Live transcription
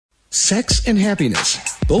Sex and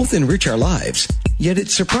happiness both enrich our lives, yet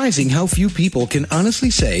it's surprising how few people can honestly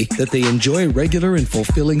say that they enjoy regular and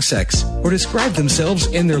fulfilling sex or describe themselves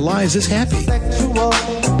and their lives as happy.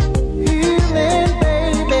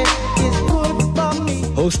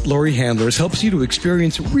 Host Laurie Handlers helps you to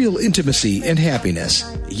experience real intimacy and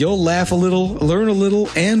happiness. You'll laugh a little, learn a little,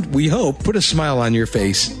 and, we hope, put a smile on your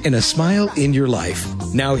face and a smile in your life.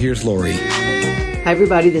 Now here's Laurie. Hi,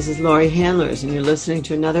 everybody. This is Laurie Handlers, and you're listening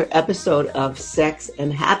to another episode of Sex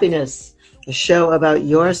and Happiness, a show about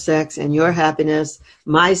your sex and your happiness,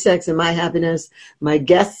 my sex and my happiness, my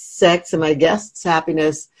guest's sex and my guest's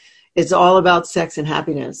happiness. It's all about sex and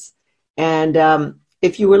happiness. And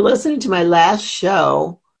if you were listening to my last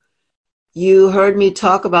show, you heard me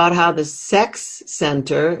talk about how the sex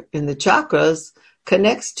center in the chakras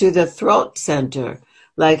connects to the throat center,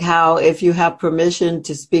 like how if you have permission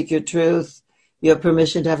to speak your truth, you have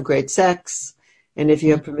permission to have great sex. And if you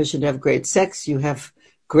have permission to have great sex, you have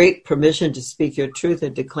great permission to speak your truth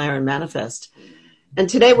and declare and manifest. And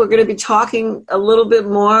today we're going to be talking a little bit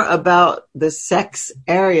more about the sex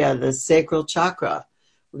area, the sacral chakra.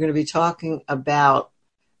 We're going to be talking about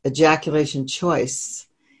ejaculation choice.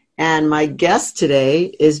 And my guest today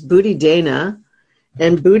is Booty Dana.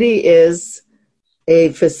 And Booty is a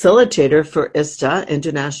facilitator for ISTA,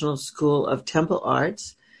 International School of Temple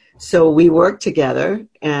Arts. So we work together,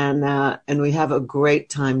 and we have a great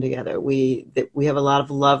time together. We have a lot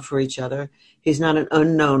of love for each other. He's not an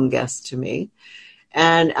unknown guest to me.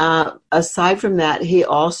 And aside from that, he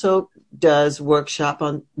also does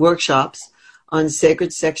workshops on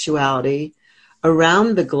sacred sexuality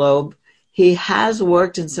around the globe. He has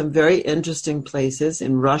worked in some very interesting places.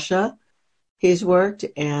 In Russia, he's worked,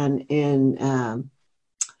 and in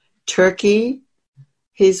Turkey,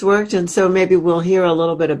 he's worked, and so maybe we'll hear a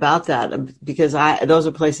little bit about that because those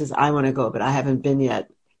are places I want to go, but I haven't been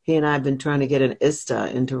yet. He and I have been trying to get an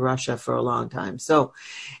ISTA into Russia for a long time. So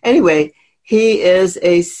anyway, he is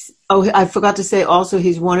I forgot to say also,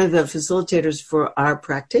 he's one of the facilitators for our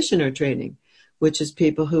practitioner training, which is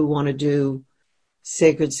people who want to do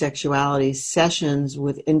sacred sexuality sessions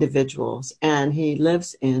with individuals. And he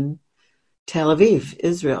lives in Tel Aviv,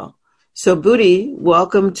 Israel. So Booty,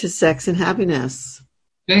 welcome to Sex and Happiness.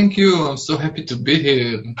 Thank you. I'm so happy to be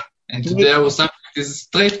here. And today our subject is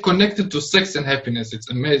straight connected to sex and happiness. It's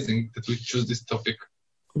amazing that we choose this topic.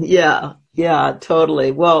 Yeah,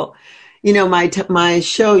 totally. Well, you know, my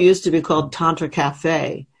show used to be called Tantra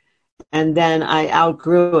Cafe, and then I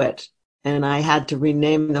outgrew it, and I had to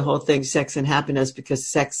rename the whole thing Sex and Happiness because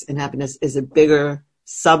sex and happiness is a bigger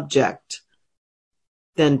subject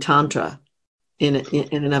than Tantra in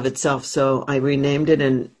and of itself. So I renamed it,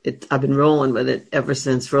 and I've been rolling with it ever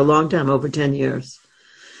since for a long time, over 10 years.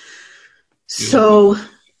 So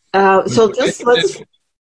let's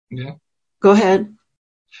go ahead.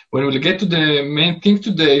 When we'll get to the main thing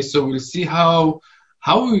today, so we'll see how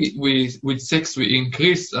we with sex we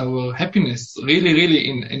increase our happiness really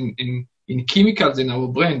in chemicals in our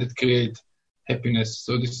brain that create happiness.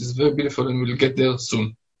 So this is very beautiful, and we'll get there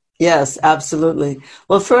soon. Yes, absolutely.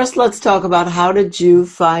 Well, first, let's talk about how did you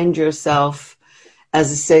find yourself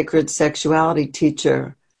as a sacred sexuality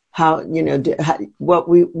teacher? What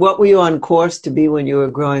were you on course to be when you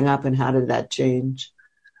were growing up, and how did that change?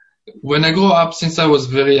 When I grew up, since I was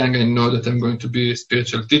very young, I know that I'm going to be a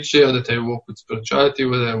spiritual teacher, that I work with spirituality,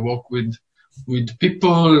 where I work with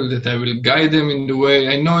people, that I will guide them in the way.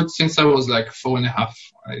 I know it since I was like 4.5.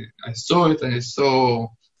 I saw it, and I saw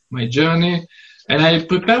my journey. And I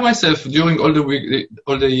prepare myself during all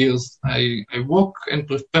the years. I walk and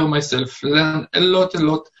prepare myself, learn a lot,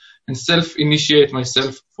 and self-initiate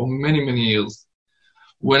myself for many, many years.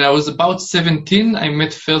 When I was about 17, I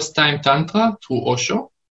met first time Tantra through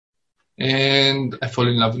Osho. And I fell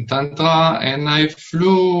in love with Tantra. And I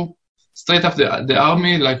flew straight after the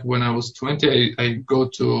army. Like when I was 20, I go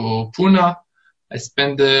to Pune. I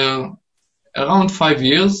spent there around 5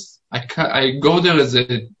 years. I go there as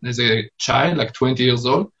a child, like 20 years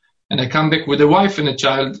old, and I come back with a wife and a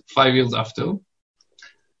child 5 years after.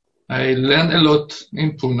 I learned a lot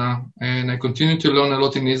in Pune, and I continue to learn a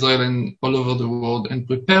lot in Israel and all over the world, and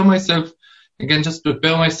prepare myself, and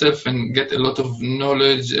get a lot of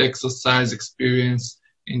knowledge, exercise, experience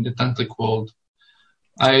in the tantric world.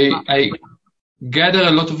 I gather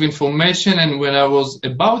a lot of information, and when I was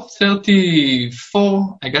about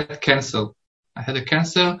 34, I got cancer. I had a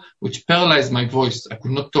cancer which paralyzed my voice. I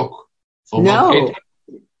could not talk for about 8 years.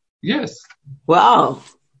 Yes. Wow.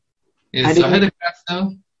 Yes, I had a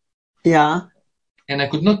cancer. Yeah. And I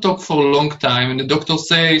could not talk for a long time. And the doctor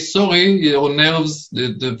say, sorry, your nerves,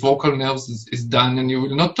 the vocal nerves is done, and you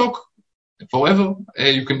will not talk forever.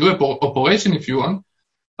 You can do an operation if you want,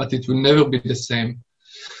 but it will never be the same.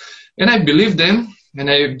 And I believed them, and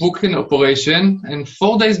I booked an operation, and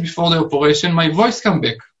 4 days before the operation, my voice came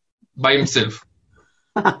back by himself.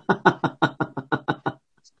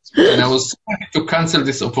 And I was happy to cancel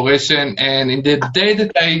this operation, and in the day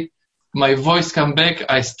that my voice came back,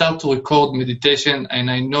 I start to record meditation, and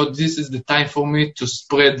I know this is the time for me to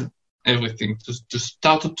spread everything, to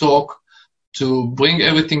start to talk, to bring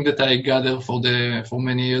everything that I gathered for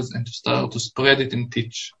many years, and to start to spread it and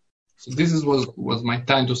teach. So this was my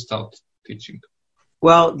time to start teaching.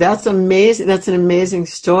 Well, that's amazing. That's an amazing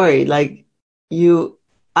story. Like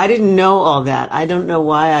I didn't know all that. I don't know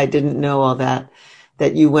why I didn't know all that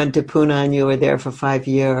you went to Pune and you were there for 5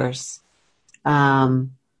 years. I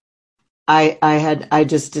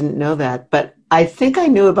just didn't know that, but I think I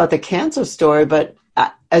knew about the cancer story, but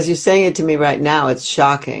as you're saying it to me right now, it's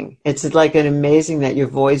shocking. It's like an amazing that your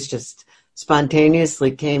voice just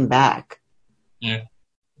spontaneously came back. Yeah.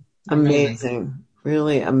 Amazing.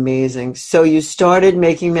 Really amazing. So you started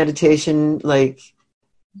making meditation like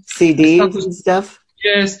CDs and stuff?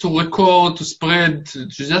 Yes, to record, to spread,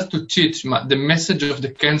 just to teach the message of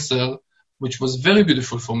the cancer, which was very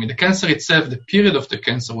beautiful for me. The cancer itself, the period of the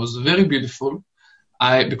cancer was very beautiful.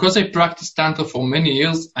 Because I practiced Tantra for many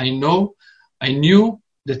years, I knew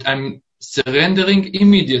that I'm surrendering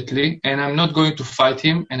immediately, and I'm not going to fight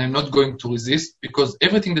him, and I'm not going to resist, because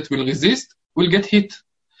everything that will resist will get hit.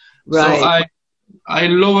 Right. So I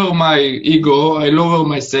lower my ego, I lower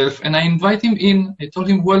myself, and I invite him in. I told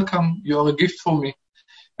him, welcome, you are a gift for me.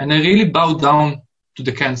 And I really bowed down to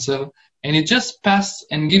the cancer, and it just passed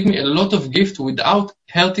and gave me a lot of gift without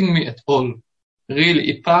hurting me at all. Really,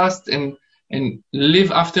 it passed and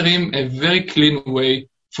live after him a very clean way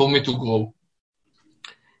for me to grow.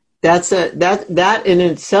 That in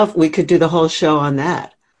itself, we could do the whole show on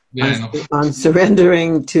that. Yeah, on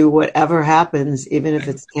surrendering to whatever happens, even if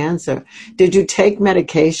it's cancer. Did you take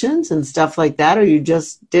medications and stuff like that, or you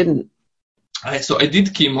just didn't? So I did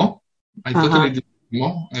chemo. I totally did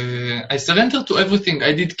chemo. I surrendered to everything.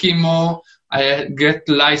 I did chemo. I get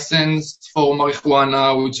licensed for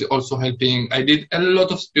marijuana, which is also helping. I did a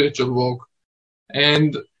lot of spiritual work,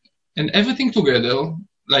 and everything together.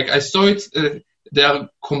 Like I saw it, they are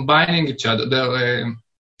combining each other. They're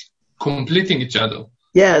completing each other.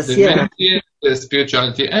 Yes, the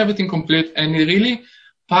spirituality, everything complete, and it really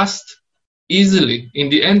passed easily. In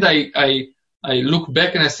the end, I look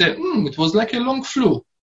back and I say, it was like a long flu,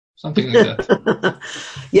 something like that.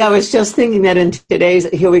 Yeah, I was just thinking that in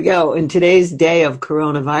today's day of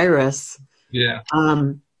coronavirus,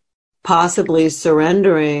 possibly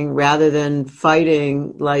surrendering rather than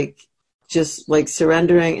fighting, just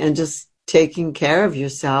surrendering and just taking care of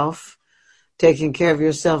yourself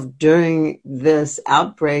during this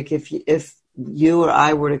outbreak, if you or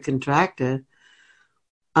I were to contract it,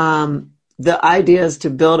 the idea is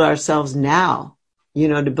to build ourselves now,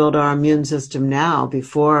 to build our immune system now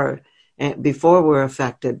before we're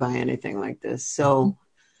affected by anything like this. So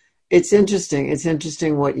it's interesting. It's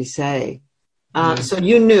interesting what you say. So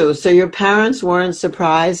you knew, so your parents weren't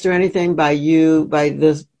surprised or anything by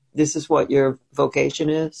this is what your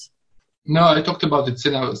vocation is? No, I talked about it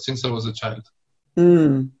since I was a child.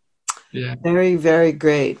 Yeah. Very, very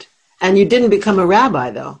great. And you didn't become a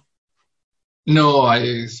rabbi, though. No, I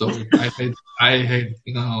hate,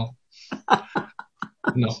 no.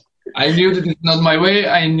 No. I knew that it's not my way.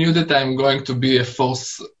 I knew that I'm going to be a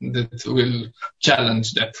force that will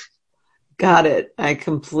challenge that. Got it. I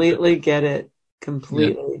completely get it.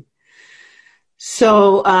 Completely. Yeah.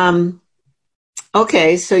 So,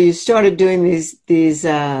 okay. So you started doing these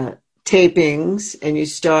tapings, and you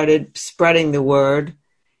started spreading the word,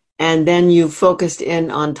 and then you focused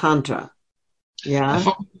in on Tantra. Yeah. I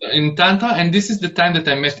focused in Tantra, and this is the time that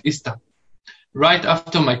I met Ista. Right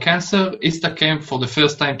after my cancer, Ista came for the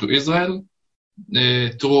first time to Israel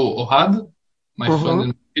through Ohad, my friend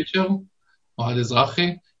and teacher, Ohad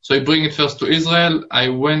Ezrahi. So I bring it first to Israel. I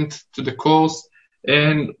went to the course,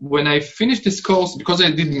 and when I finished this course, because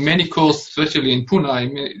I did many courses, especially in Pune, I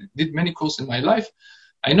did many courses in my life.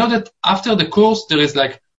 I know that after the course, there is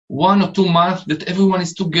 1 or 2 months that everyone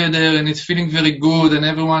is together and it's feeling very good and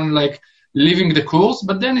everyone leaving the course,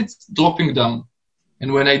 but then it's dropping down.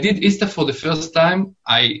 And when I did Ista for the first time,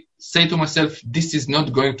 I say to myself, this is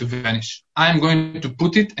not going to vanish. I'm going to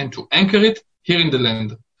put it and to anchor it here in the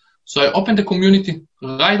land. So I opened the community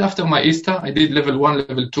right after my Ista. I did level 1,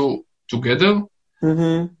 level 2 together.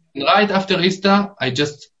 Mm-hmm. Right after Ista, I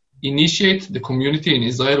just initiate the community in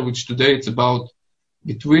Israel, which today it's about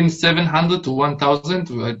between 700 to 1,000.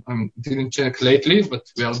 I didn't check lately, but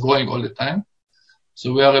we are growing all the time.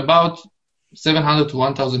 So we are about 700 to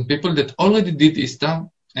 1,000 people that already did ISTA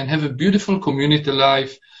and have a beautiful community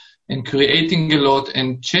life and creating a lot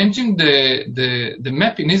and changing the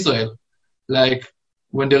map in Israel. Like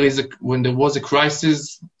when there was a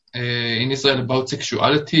crisis in Israel about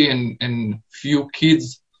sexuality and few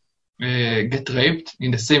kids get raped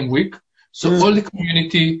in the same week. So all the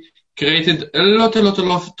community created a lot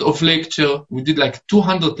of lecture. We did like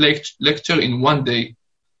 200 lecture in one day,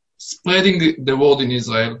 spreading the word in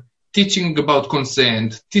Israel, teaching about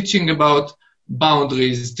consent, teaching about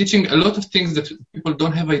boundaries, teaching a lot of things that people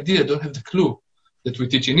don't have idea, don't have the clue that we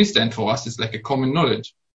teach in ISTA, and for us it's like a common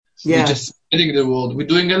knowledge. Yeah. We're just spreading the word. We're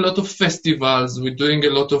doing a lot of festivals, we're doing a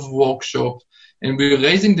lot of workshops, and we're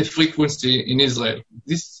raising the frequency in Israel.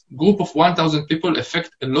 This group of 1,000 people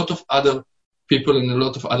affect a lot of other people in a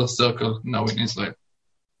lot of other circles now in Israel.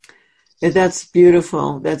 That's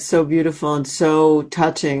beautiful. That's so beautiful and so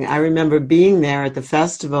touching. I remember being there at the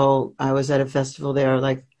festival. I was at a festival there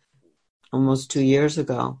like almost 2 years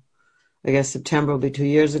ago. I guess September will be 2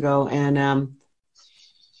 years ago. And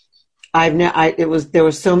there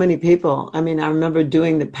were so many people. I mean, I remember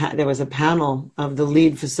doing there was a panel of the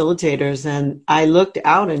lead facilitators, and I looked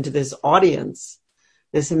out into this audience,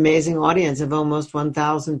 this amazing audience of almost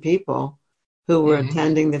 1,000 people who were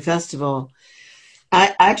attending the festival.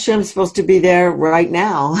 I'm supposed to be there right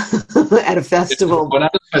now at a festival. It's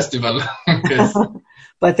another festival.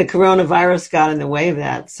 But the coronavirus got in the way of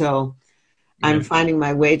that. So I'm finding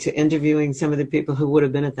my way to interviewing some of the people who would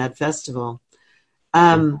have been at that festival.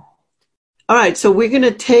 All right, so we're going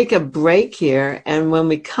to take a break here. And when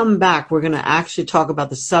we come back, we're going to actually talk about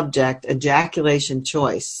the subject, ejaculation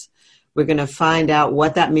choice. We're going to find out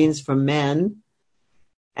what that means for men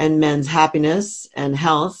and men's happiness and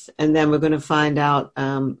health. And then we're going to find out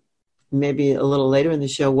maybe a little later in the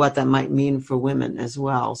show what that might mean for women as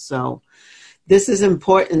well. So this is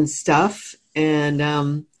important stuff.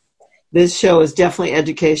 And this show is definitely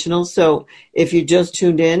educational. So if you just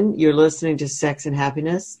tuned in, you're listening to Sex and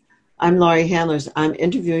Happiness. I'm Laurie Handlers. I'm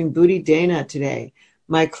interviewing Budi Dana today,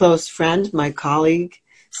 my close friend, my colleague,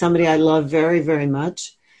 somebody I love very, very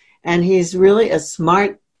much. And he's really a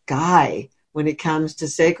smart guy when it comes to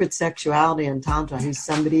sacred sexuality and Tantra. He's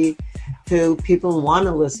somebody who people want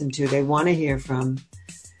to listen to, they want to hear from.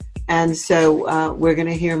 And so we're going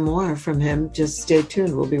to hear more from him. Just stay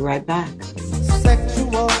tuned. We'll be right back.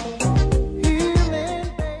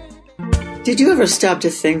 Did you ever stop to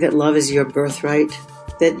think that love is your birthright?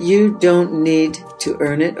 That you don't need to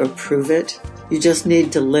earn it or prove it? You just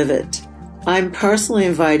need to live it. I'm personally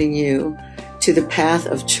inviting you to the path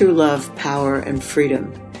of true love, power, and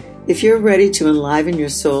freedom. If you're ready to enliven your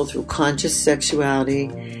soul through conscious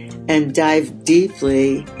sexuality and dive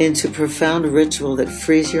deeply into profound ritual that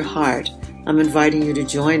frees your heart, I'm inviting you to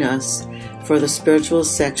join us for the Spiritual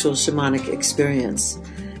Sexual Shamanic Experience.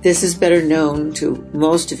 This is better known to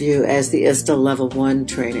most of you as the ISTA Level 1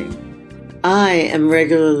 training. I am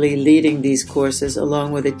regularly leading these courses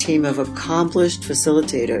along with a team of accomplished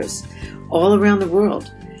facilitators all around the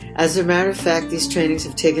world. As a matter of fact, these trainings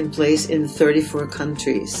have taken place in 34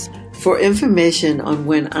 countries. For information on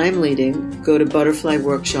when I'm leading, go to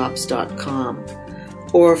butterflyworkshops.com.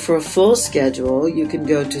 Or for a full schedule, you can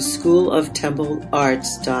go to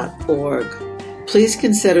schooloftemplearts.org. Please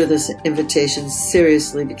consider this invitation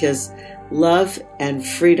seriously because love and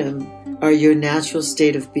freedom are your natural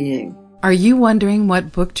state of being. Are you wondering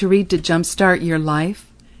what book to read to jumpstart your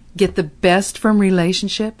life? Get the best from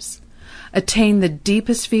relationships? Attain the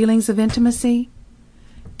deepest feelings of intimacy?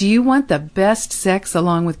 Do you want the best sex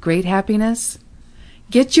along with great happiness?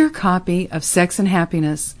 Get your copy of Sex and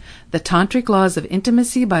Happiness, The Tantric Laws of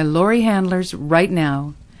Intimacy by Laurie Handlers right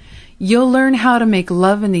now. You'll learn how to make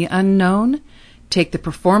love in the unknown, take the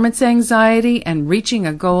performance anxiety and reaching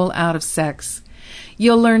a goal out of sex.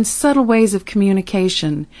 You'll learn subtle ways of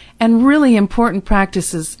communication and really important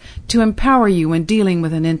practices to empower you when dealing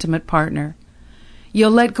with an intimate partner.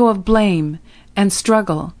 You'll let go of blame and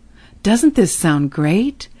struggle. Doesn't this sound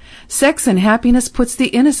great? Sex and Happiness puts the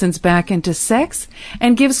innocence back into sex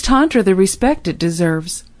and gives Tantra the respect it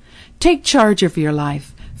deserves. Take charge of your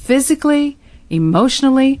life, physically,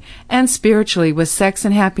 emotionally, and spiritually with Sex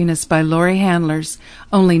and Happiness by Laurie Handlers.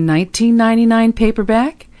 Only $19.99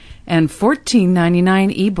 paperback and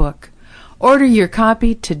 $14.99 ebook. Order your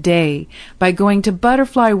copy today by going to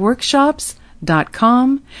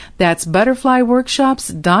butterflyworkshops.com. That's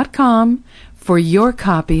butterflyworkshops.com for your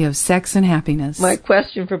copy of Sex and Happiness. My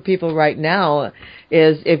question for people right now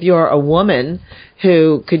is if you're a woman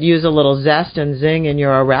who could use a little zest and zing in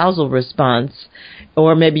your arousal response,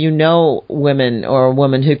 or maybe you know women or a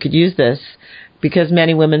woman who could use this, because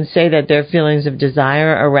many women say that their feelings of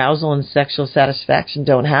desire, arousal, and sexual satisfaction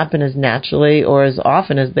don't happen as naturally or as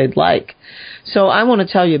often as they'd like. So I want to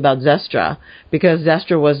tell you about Zestra, because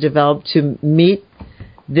Zestra was developed to meet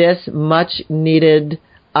this much-needed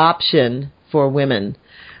option for women.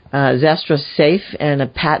 Zestra's safe and a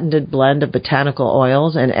patented blend of botanical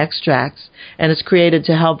oils and extracts, and it's created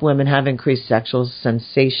to help women have increased sexual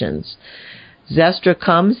sensations. Zestra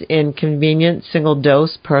comes in convenient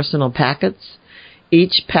single-dose personal packets.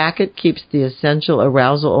 Each packet keeps the essential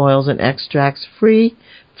arousal oils and extracts free,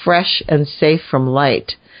 fresh, and safe from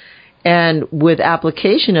light. And with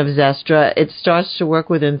application of Zestra, it starts to work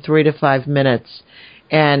within 3 to 5 minutes.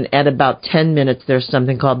 And at about 10 minutes, there's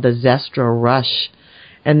something called the Zestra Rush.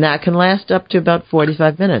 And that can last up to about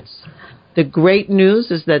 45 minutes. The great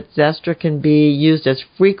news is that Zestra can be used as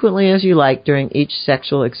frequently as you like during each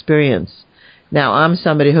sexual experience. Now, I'm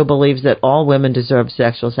somebody who believes that all women deserve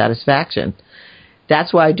sexual satisfaction.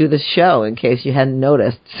 That's why I do this show, in case you hadn't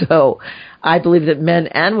noticed. So I believe that men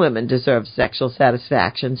and women deserve sexual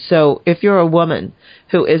satisfaction. So if you're a woman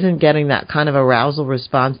who isn't getting that kind of arousal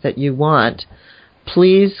response that you want,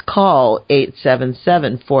 please call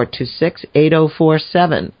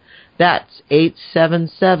 877-426-8047. That's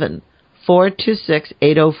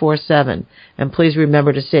 877-426-8047. And please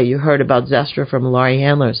remember to say you heard about Zestra from Laurie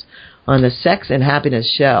Handlers on the Sex and Happiness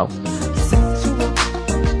Show.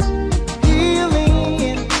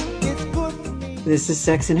 This is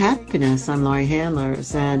Sex and Happiness. I'm Laurie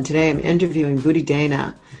Handlers, and today I'm interviewing Booty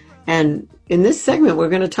Dana. And in this segment, we're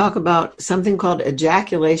going to talk about something called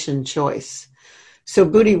ejaculation choice. So,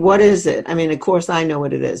 Booty, what is it? I mean, of course, I know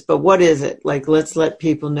what it is, but what is it? Like, let's let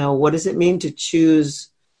people know. What does it mean to choose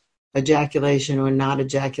ejaculation or not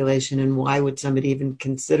ejaculation, and why would somebody even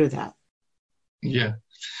consider that? Yeah.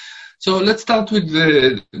 So let's start with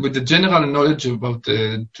the general knowledge about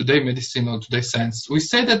today medicine or today science. We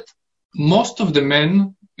say that most of the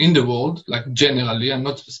men in the world, like generally, I'm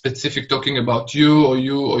not specific talking about you or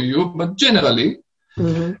you or you, but generally,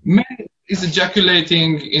 men is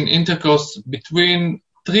ejaculating in intercourse between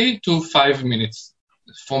 3 to 5 minutes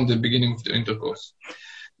from the beginning of the intercourse.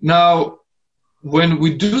 Now, when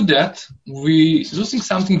we do that, we losing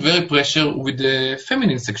something very precious with the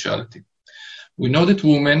feminine sexuality. We know that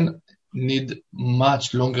women need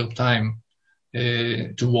much longer time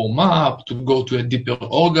to warm up, to go to a deeper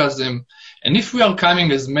orgasm. And if we are coming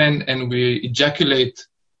as men and we ejaculate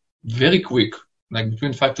very quick, like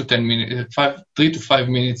between 3 to 5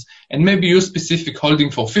 minutes, and maybe you specific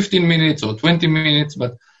holding for 15 minutes or 20 minutes,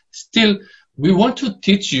 but still, we want to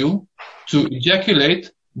teach you to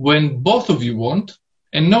ejaculate when both of you want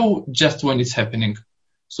and know just when it's happening.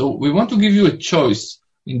 So we want to give you a choice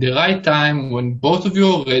in the right time when both of you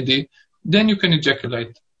are ready, then you can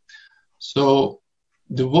ejaculate. So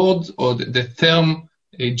the word or the term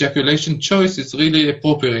ejaculation choice is really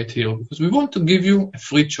appropriate here because we want to give you a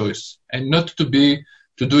free choice and not to do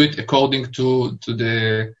it according to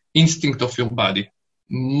the instinct of your body.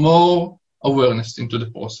 More awareness into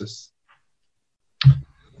the process.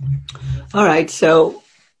 All right, so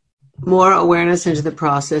more awareness into the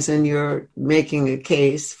process, and you're making a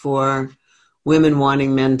case for women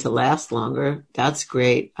wanting men to last longer. That's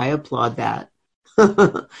great. I applaud that.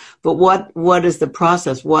 But what is the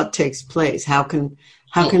process? What takes place? How can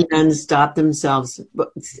men stop themselves?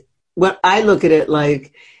 What I look at it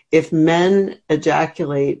like, if men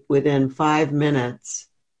ejaculate within 5 minutes,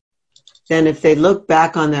 then if they look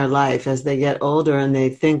back on their life as they get older and they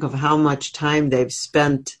think of how much time they've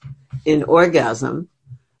spent in orgasm,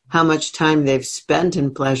 how much time they've spent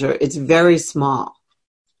in pleasure, it's very small.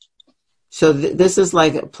 So this is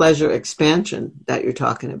like a pleasure expansion that you're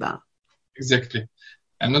talking about. Exactly.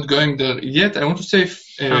 I'm not going there yet. I want to say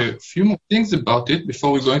a few more things about it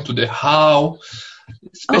before we go into the how.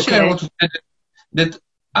 Especially, I want to say that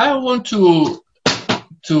I want to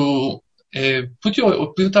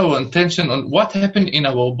put our attention on what happened in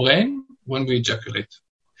our brain when we ejaculate.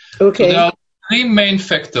 Okay. So there are 3 main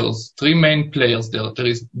factors, 3 main players there. There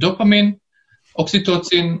is dopamine,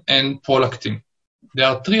 oxytocin, and prolactin. There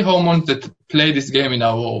are 3 hormones that play this game in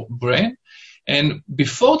our brain. And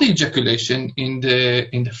before the ejaculation, in the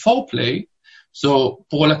foreplay,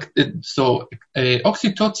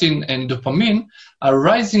 oxytocin and dopamine are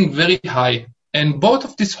rising very high. And both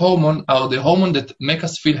of these hormones are the hormones that make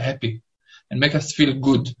us feel happy and make us feel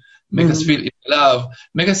good, make us feel in love,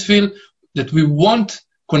 make us feel that we want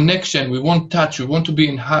connection, we want touch, we want to be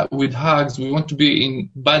with hugs, we want to be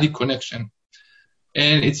in body connection.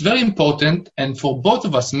 And it's very important. And for both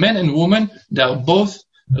of us, men and women, they are both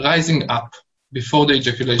rising up before the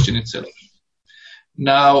ejaculation itself.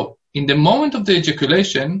 Now, in the moment of the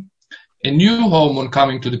ejaculation, a new hormone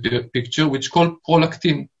coming to the picture, which is called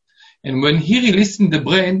prolactin. And when he released in the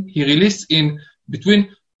brain, he released in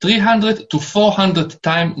between 300 to 400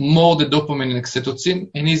 times more the dopamine and oxytocin,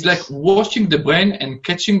 and he's like washing the brain and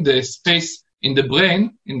catching the space in the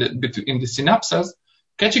brain, in the synapses,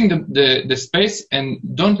 catching the space, and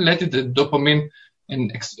don't let it, the dopamine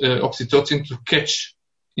and oxytocin to catch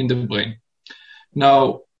in the brain.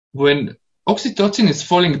 Now, when oxytocin is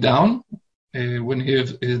falling down, when he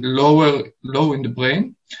is low in the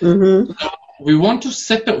brain, we want to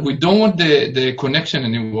separate. We don't want the connection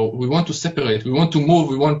anymore. We want to separate. We want to move.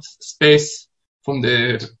 We want space from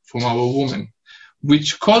our woman,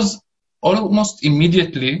 which cause almost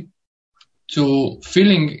immediately to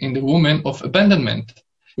feeling in the woman of abandonment.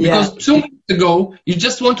 Because 2 minutes ago, you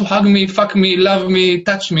just want to hug me, fuck me, love me,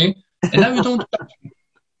 touch me, and now you don't touch me.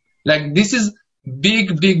 Like, this is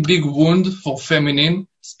big wound for feminine,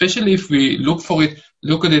 especially if we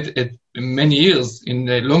look at it at many years in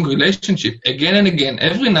a long relationship, again and again,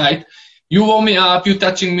 every night. You warm me up, you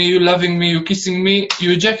touching me, you loving me, you kissing me,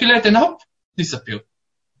 you ejaculate, and hop, disappear.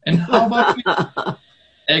 And how about me?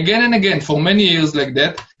 Again and again, for many years like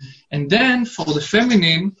that. And then for the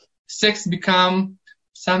feminine, sex become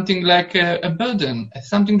something like a burden,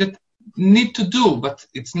 something that need to do, but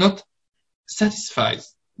it's not satisfied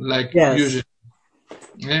like usually.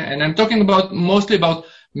 Yeah, and I'm talking mostly about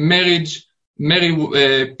married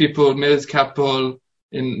people, married couple,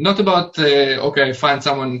 and not about, I find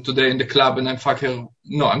someone today in the club and I fuck her.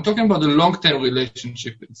 No, I'm talking about a long-term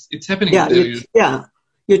relationship. It's happening there.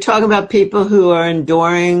 You're talking about people who are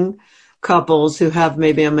enduring couples who have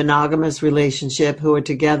maybe a monogamous relationship, who are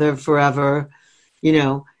together forever,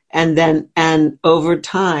 and over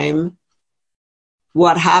time,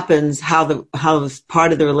 what happens, how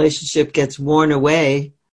part of the relationship gets worn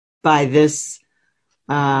away by this,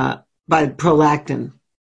 by prolactin.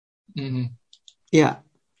 Mm-hmm. Yeah.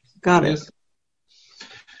 Got it. Yes.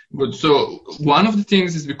 Good. So one of the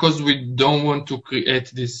things is because we don't want to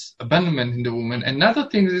create this abandonment in the woman. Another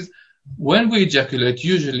thing is when we ejaculate,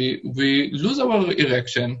 usually we lose our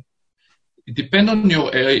erection. It depends on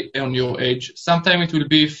your age. Sometimes it will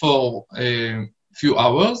be for a few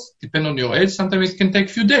hours, depend on your age. Sometimes it can take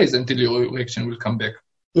a few days until your erection will come back.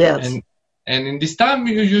 Yes. And in this time,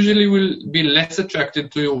 you usually will be less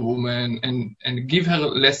attracted to your woman and give her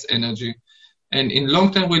less energy. And in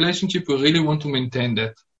long-term relationship, we really want to maintain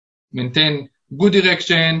that. Maintain good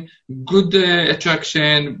erection, good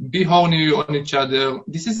attraction, be horny on each other.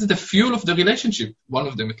 This is the fuel of the relationship, one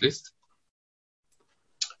of them at least.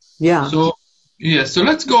 Yeah. So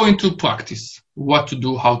let's go into practice. What to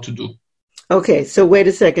do, how to do. Okay, so wait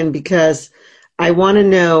a second, because I want to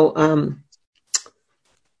know,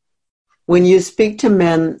 when you speak to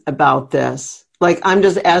men about this, like I'm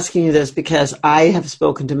just asking you this because I have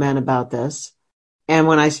spoken to men about this. And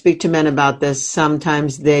when I speak to men about this,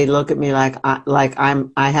 sometimes they look at me like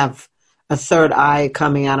I have a third eye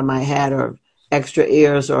coming out of my head or extra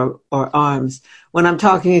ears or arms. When I'm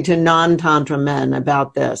talking to non-tantra men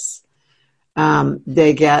about this,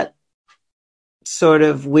 they get sort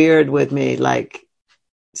of weird with me, like,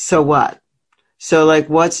 so what? So like,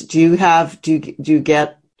 do you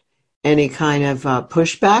get any kind of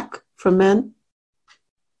pushback from men?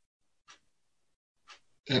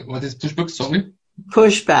 What is pushback? Sorry?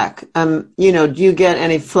 Pushback. Do you get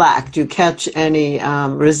any flack? Do you catch any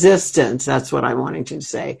resistance? That's what I'm wanting to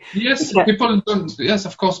say. Yes, people don't. Yes,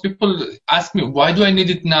 of course. People ask me, why do I need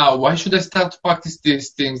it now? Why should I start to practice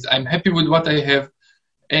these things? I'm happy with what I have.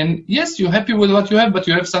 And yes, you're happy with what you have, but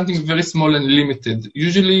you have something very small and limited.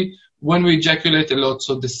 Usually when we ejaculate a lot,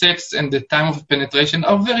 so the sex and the time of penetration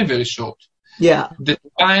are very, very short. Yeah. The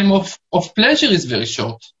time of pleasure is very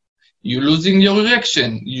short. You're losing your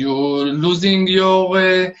erection. You're losing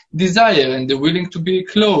your desire and the willing to be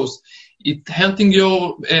close. It's hurting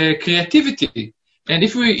your creativity. And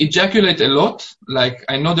if we ejaculate a lot, like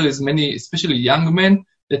I know there is many, especially young men,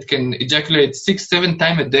 that can ejaculate 6-7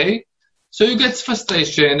 times a day. So you get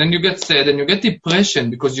frustration and you get sad and you get depression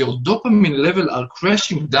because your dopamine level are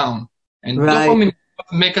crashing down. And dopamine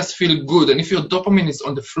make us feel good. And if your dopamine is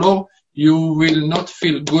on the floor, you will not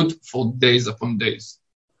feel good for days upon days.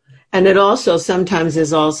 And it also sometimes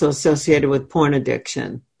is also associated with porn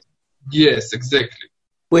addiction. Yes, exactly.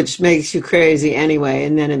 Which makes you crazy anyway,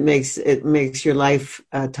 and then it makes your life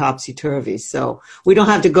topsy-turvy. So we don't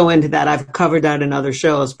have to go into that. I've covered that in other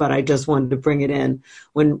shows, but I just wanted to bring it in.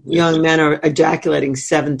 When young men are ejaculating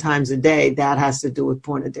 7 times a day, that has to do with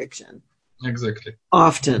porn addiction. Exactly.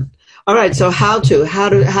 Often. All right, so how do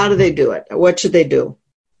they do it? What should they do?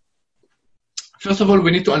 First of all, we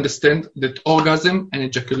need to understand that orgasm and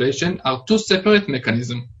ejaculation are 2 separate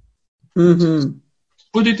mechanisms. Mm-hmm.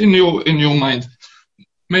 Put it in your mind.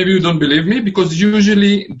 Maybe you don't believe me, because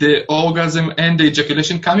usually the orgasm and the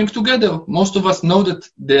ejaculation coming together. Most of us know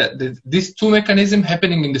that these two mechanisms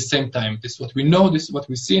happening in the same time. This is what we know, this is what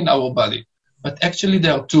we see in our body. But actually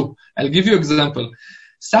there are two. I'll give you an example.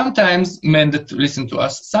 Sometimes, men that listen to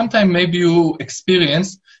us, sometimes maybe you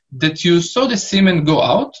experience that you saw the semen go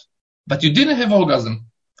out, but you didn't have orgasm.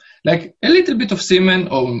 Like a little bit of semen,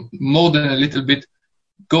 or more than a little bit,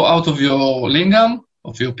 go out of your lingam,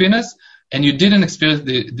 of your penis, and you didn't experience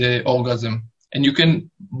the orgasm. And you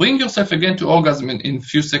can bring yourself again to orgasm in a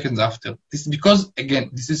few seconds after. This is because,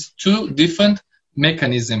 again, this is two different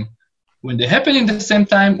mechanisms. When they happen in the same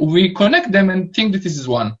time, we connect them and think that this is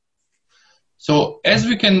one. So as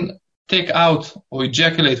we can take out or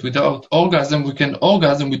ejaculate without orgasm, we can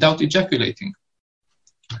orgasm without ejaculating.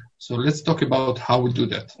 So let's talk about how we do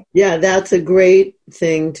that. Yeah, that's a great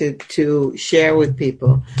thing to share with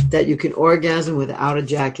people, that you can orgasm without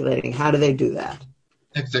ejaculating. How do they do that?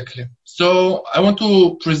 Exactly. So I want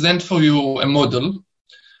to present for you a model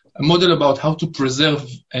about how to preserve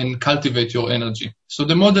and cultivate your energy. So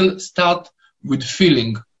the model starts with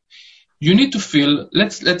feeling. You need to feel,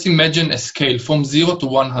 let's imagine a scale from 0 to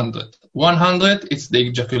 100. 100 is the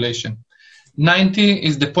ejaculation. 90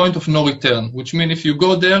 is the point of no return, which means if you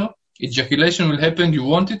go there, ejaculation will happen, you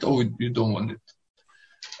want it or you don't want it.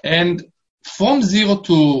 And from 0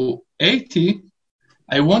 to 80,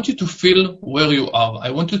 I want you to feel where you are.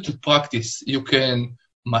 I want you to practice. You can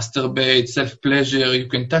masturbate, self-pleasure, you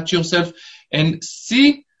can touch yourself and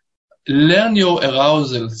learn your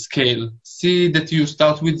arousal scale. See that you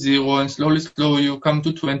start with 0 and slowly you come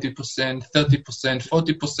to 20%, 30%,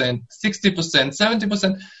 40%, 60%,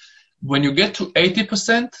 70%. When you get to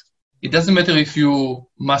 80%, it doesn't matter if you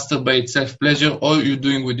masturbate, self-pleasure, or you're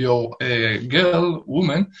doing with your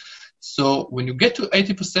woman. So when you get to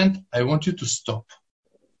 80%, I want you to stop.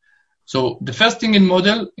 So the first thing in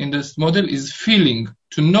this model is feeling,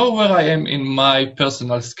 to know where I am in my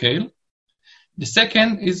personal scale. The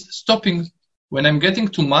second is stopping. When I'm getting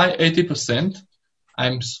to my 80%,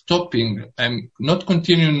 I'm stopping. I'm not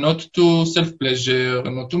continuing, not to self-pleasure,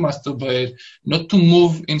 not to masturbate, not to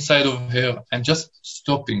move inside of her. I'm just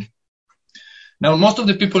stopping. Now, most of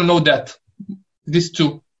the people know that, these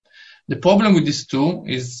two. The problem with these two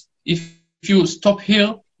is if you stop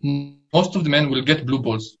here, most of the men will get blue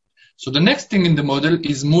balls. So the next thing in the model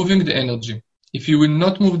is moving the energy. If you will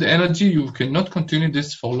not move the energy, you cannot continue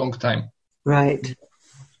this for a long time. Right.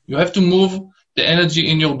 You have to move the energy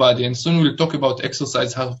in your body, and soon we'll talk about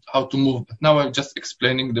exercise, how to move. But now I'm just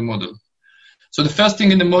explaining the model. So the first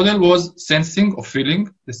thing in the model was sensing or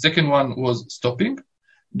feeling. The second one was stopping.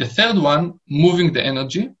 The third one, moving the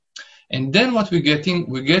energy. And then what we're getting,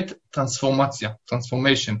 we get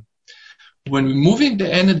transformation. When we're moving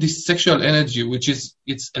the energy, sexual energy, which is,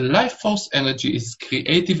 it's a life force energy, it's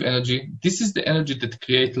creative energy. This is the energy that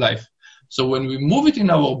creates life. So when we move it in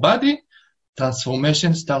our body,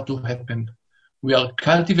 transformation start to happen. We are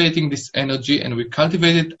cultivating this energy, and we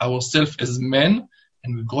cultivated ourselves as men,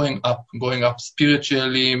 and we're growing up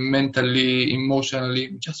spiritually, mentally, emotionally.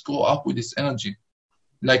 We just grow up with this energy.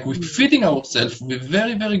 Like we're feeding ourselves with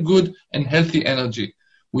very, very good and healthy energy,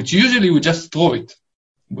 which usually we just throw it.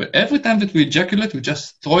 But every time that we ejaculate, we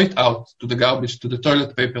just throw it out to the garbage, to the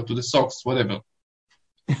toilet paper, to the socks, whatever.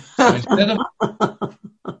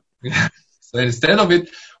 So instead of it,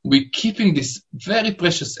 we're keeping this very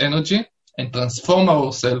precious energy and transform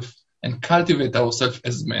ourselves and cultivate ourselves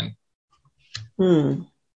as men.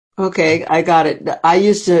 Okay, I got it. I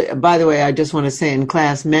used to, by the way, I just want to say in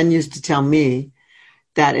class, men used to tell me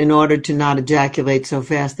that in order to not ejaculate so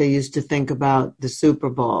fast, they used to think about the Super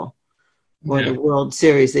Bowl or the World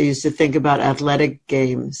Series. They used to think about athletic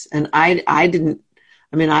games. And I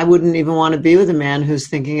wouldn't even want to be with a man who's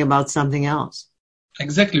thinking about something else.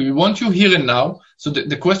 Exactly. We want you here and now. So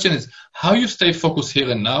the question is how you stay focused here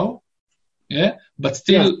and now, but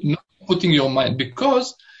still not putting your mind,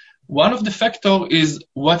 because one of the factors is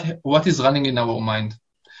what is running in our mind.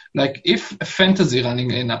 Like if a fantasy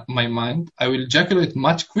running in my mind, I will ejaculate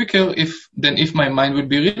much quicker than if my mind will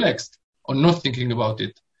be relaxed or not thinking about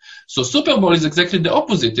it. So Super Bowl is exactly the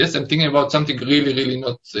opposite. Yes, I'm thinking about something really, really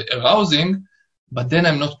not arousing, but then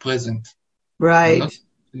I'm not present. Right. I'm not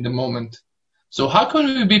in the moment. So how can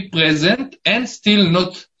we be present and still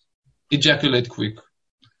not ejaculate quick?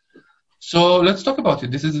 So let's talk about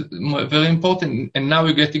it. This is very important. And now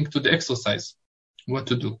we're getting to the exercise, what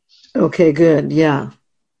to do. Okay, good. Yeah.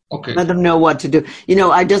 Okay. Let them know what to do.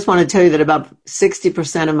 I just want to tell you that about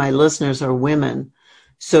 60% of my listeners are women.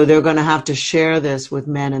 So they're going to have to share this with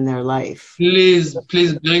men in their life. Please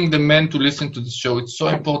bring the men to listen to the show. It's so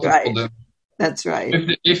important for them. That's right.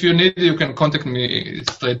 If you need, you can contact me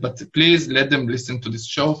straight, but please let them listen to this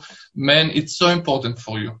show. Men, it's so important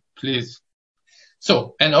for you. Please.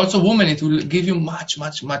 So, and also women, it will give you much,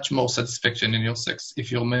 much, much more satisfaction in your sex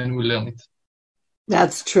if your men will learn it.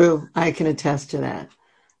 That's true. I can attest to that.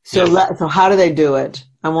 So, so how do they do it?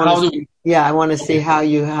 I want to see how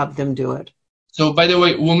you have them do it. So, by the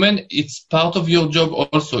way, women, it's part of your job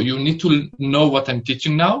also. You need to know what I'm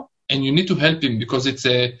teaching now, and you need to help him because I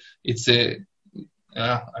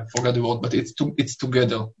forgot the word, but it's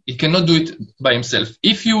together. He cannot do it by himself.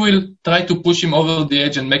 If you will try to push him over the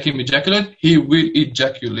edge and make him ejaculate, he will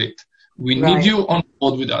ejaculate. We need you on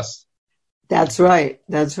board with us. That's right.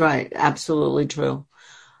 That's right. Absolutely true.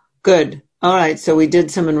 Good. All right. So we did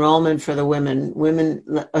some enrollment for the women,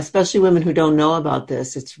 especially women who don't know about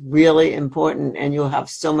this. It's really important, and you'll have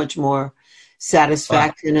so much more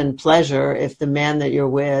satisfaction and pleasure if the man that you're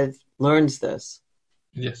with learns this.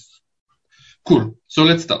 Yes. Cool. So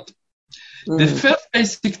let's start. The first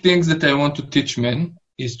basic things that I want to teach men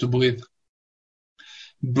is to breathe.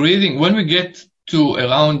 Breathing, when we get to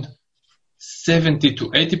around 70 to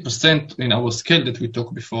 80% in our scale that we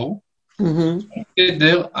talked before,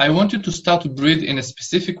 there, I want you to start to breathe in a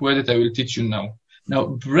specific way that I will teach you now. Now,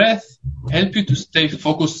 breath help you to stay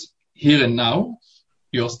focused here and now.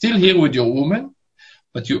 You're still here with your woman,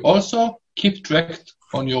 but you also keep track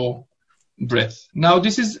on your breath. Now,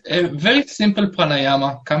 this is a very simple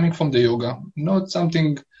pranayama coming from the yoga, not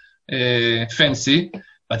something fancy,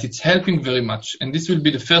 but it's helping very much. And this will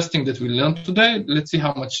be the first thing that we learn today. Let's see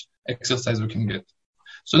how much exercise we can get.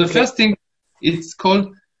 So the first thing, it's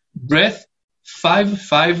called breath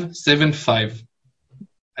 5-5-7-5.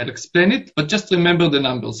 I'll explain it, but just remember the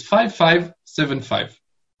numbers, 5-5-7-5.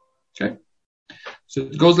 Okay? So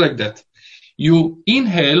it goes like that. You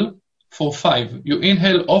inhale for 5. You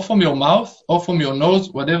inhale or from your mouth or from your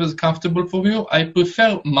nose, whatever is comfortable for you. I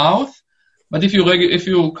prefer mouth, but if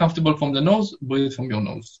you're comfortable from the nose, breathe from your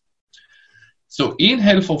nose. So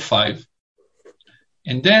inhale for 5,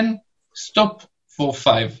 and then stop for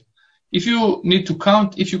 5. If you need to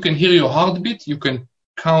count, if you can hear your heartbeat, you can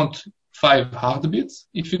count 5 heartbeats.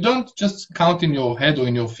 If you don't, just count in your head or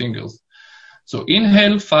in your fingers. So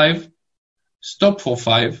inhale 5, stop for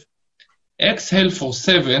 5, exhale for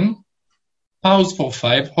 7, pause for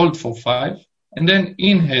 5, hold for 5, and then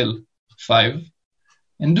inhale 5.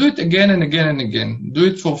 And do it again and again and again. Do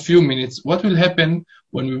it for a few minutes. What will happen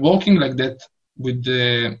when we're walking like that with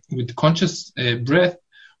conscious breath?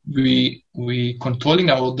 We controlling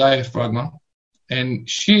our diaphragm, and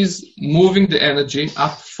she's moving the energy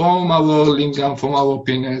up from our lingam, from our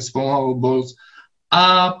penis, from our balls,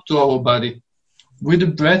 up to our body. With the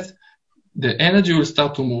breath, the energy will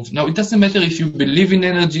start to move. Now, it doesn't matter if you believe in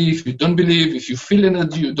energy, if you don't believe, if you feel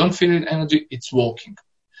energy, you don't feel energy, it's working.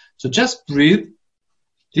 So just breathe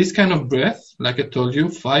this kind of breath, like I told you,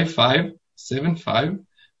 5-5-7-5.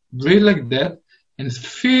 Breathe like that and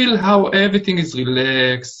feel how everything is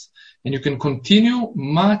relaxed. And you can continue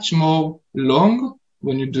much more long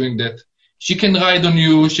when you're doing that. She can ride on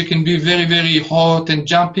you. She can be very, very hot and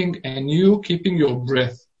jumping, and you keeping your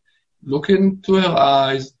breath. Look into her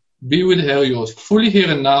eyes. Be with her. You're fully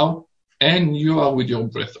here and now, and you are with your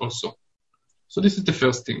breath also. So this is the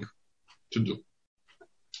first thing to do.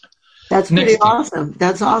 That's pretty awesome.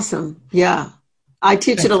 That's awesome. Yeah. I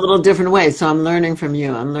teach it a little different way, so I'm learning from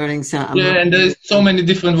you. I'm learning some. And there's so many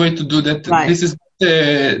different ways to do that. Right. This is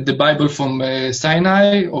the Bible from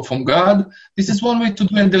Sinai or from God. This is one way to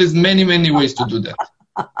do it, and there is many, many ways to do that.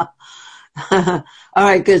 All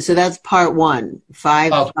right, good. So that's part 1.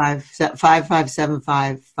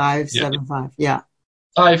 5-5-7-5. Yeah.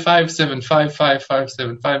 5-5-7-5,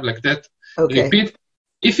 5-5-7-5, like that. Okay. Repeat.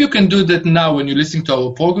 If you can do that now when you're listening to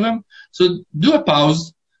our program, so do a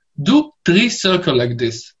pause. Do 3 circles like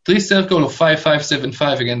this. 3 circles of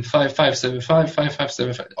 5-5-7-5 again. 5-5-7-5,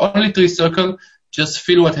 5-5-7-5. Only 3 circles. Just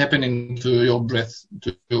feel what happening to your breath,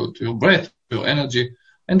 to your breath, to your energy,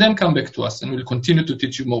 and then come back to us, and we'll continue to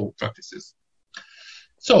teach you more practices.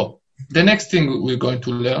 So the next thing we're going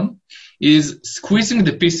to learn is squeezing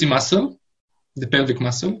the PC muscle, the pelvic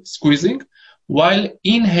muscle, squeezing, while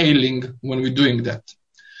inhaling when we're doing that.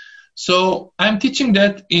 So I'm teaching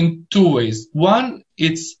that in 2 ways. One,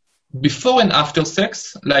 it's before and after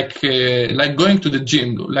sex, like going to the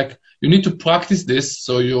gym. Like you need to practice this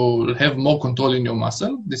so you'll have more control in your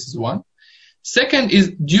muscle. This is one. Second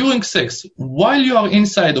is during sex. While you are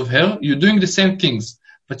inside of her, you're doing the same things.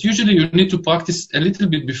 But usually you need to practice a little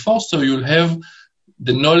bit before so you'll have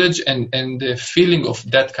the knowledge and the feeling of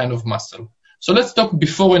that kind of muscle. So let's talk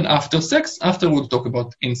before and after sex. After we'll talk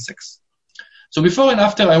about in sex. So before and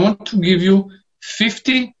after, I want to give you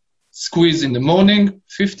 50 squeeze in the morning,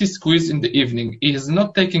 50 squeeze in the evening. It is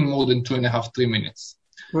not taking more than 2.5, 3 minutes.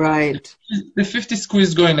 Right. The 50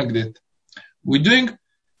 squeeze going like that. We're doing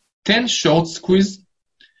 10 short squeeze,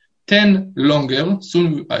 10 longer.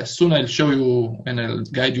 Soon I'll show you and I'll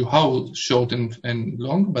guide you how short and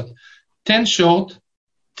long, but 10 short,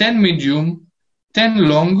 10 medium, 10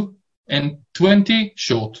 long, and 20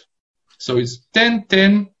 short. So it's 10,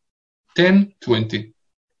 10, 10, 20.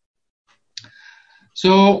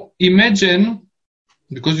 So imagine,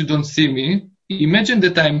 because you don't see me, imagine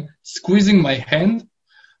that I'm squeezing my hand.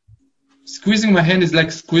 Squeezing my hand is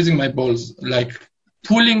like squeezing my balls, like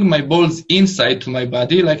pulling my balls inside to my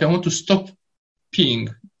body, like I want to stop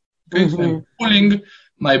peeing. Okay? So I'm pulling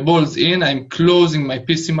my balls in, I'm closing my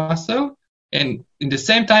PC muscle, and in the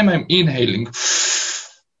same time I'm inhaling.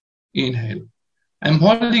 Inhale. I'm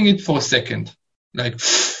holding it for a second, like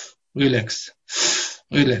relax,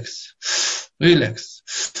 relax, relax,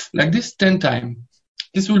 like this 10 times.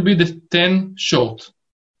 This will be the 10 short.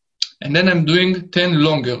 And then I'm doing 10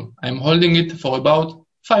 longer. I'm holding it for about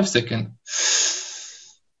 5 seconds.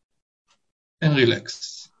 And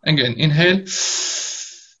relax. Again, inhale.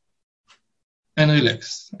 And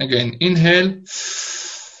relax. Again, inhale.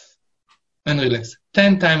 And relax.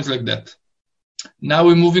 10 times like that. Now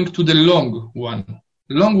we're moving to the long one.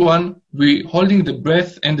 Long one, we're holding the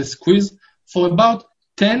breath and the squeeze for about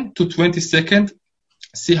 10 to 20 seconds.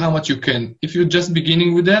 See how much you can. If you're just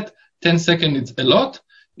beginning with that, 10 seconds is a lot.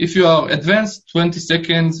 If you are advanced, 20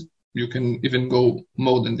 seconds, you can even go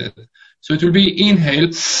more than that. So it will be inhale.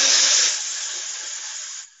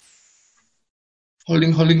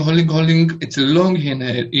 Holding, holding, holding, holding. It's a long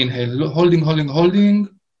inhale. Holding.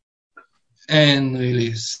 And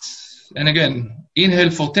release. And again, inhale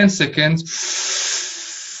for 10 seconds.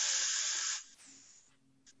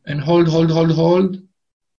 And hold.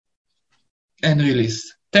 And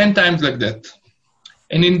release. 10 times like that.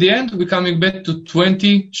 And in the end, we're coming back to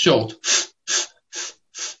 20 short.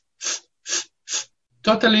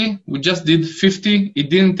 Totally, we just did 50. It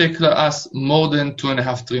didn't take us more than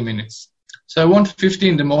 2.5, 3 minutes. So I want 50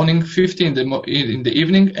 in the morning, 50 in the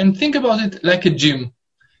evening, and think about it like a gym.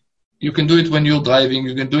 You can do it when you're driving.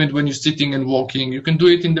 You can do it when you're sitting and walking. You can do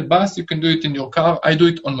it in the bus. You can do it in your car. I do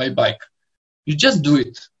it on my bike. You just do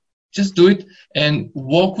it. Just do it and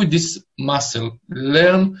work with this muscle.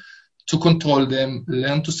 Learn to control them,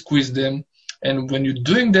 learn to squeeze them. And when you're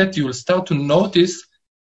doing that, you will start to notice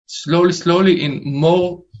slowly in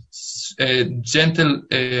more gentle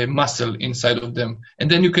muscle inside of them. And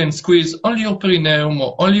then you can squeeze only your perineum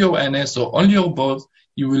or only your anus or only your balls.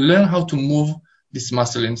 You will learn how to move this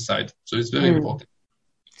muscle inside. So it's very important.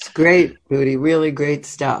 It's great, Rudy. Really great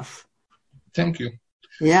stuff. Thank you.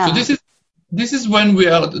 Yeah. So this is when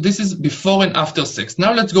this is before and after sex.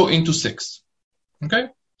 Now let's go into sex. Okay?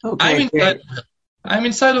 I'm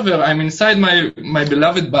inside of her. I'm inside my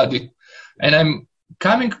beloved body, and I'm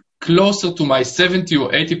coming closer to my 70 or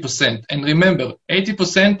 80%. And remember,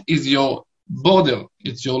 80% is your border.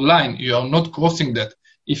 It's your line. You are not crossing that.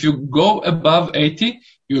 If you go above 80,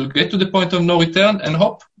 you'll get to the point of no return, and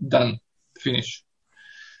hop, done, finish.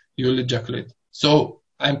 You'll ejaculate. So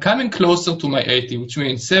I'm coming closer to my 80, which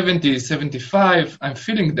means 70, 75. I'm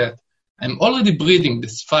feeling that. I'm already breathing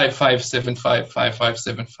this 5575,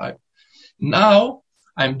 5575. Now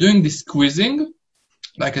I'm doing this squeezing,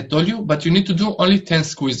 like I told you, but you need to do only 10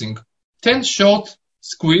 squeezing. 10 short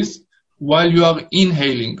squeeze while you are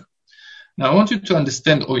inhaling. Now I want you to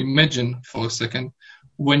understand or imagine for a second,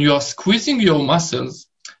 when you are squeezing your muscles,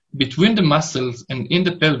 between the muscles and in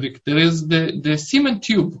the pelvic, there is the semen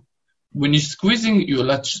tube. When you're squeezing, you're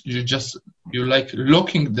like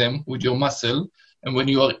locking them with your muscle. And when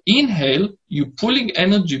you are inhale, you're pulling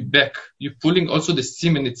energy back. You're pulling also the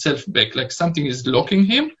semen itself back, like something is locking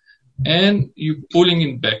him, and you're pulling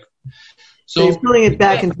it back. So you're pulling it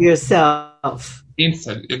back into yourself.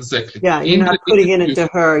 Inside, exactly. Yeah, you're not putting it into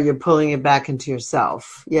her, you're pulling it back into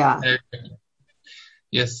yourself. Yeah. Exactly.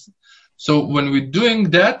 Yes. So when we're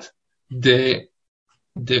doing that, the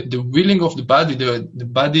willing of the body, the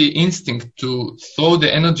body instinct to throw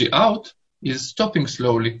the energy out is stopping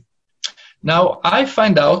slowly. Now, I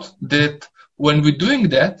find out that when we're doing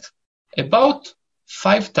that, about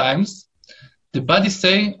 5 times, the body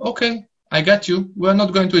say, okay, I got you. We're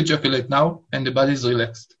not going to ejaculate now. And the body is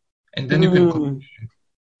relaxed. And then you can continue.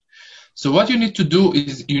 So what you need to do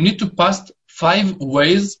is you need to pass 5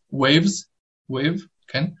 waves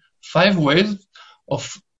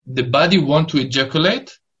of the body want to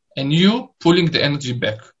ejaculate and you pulling the energy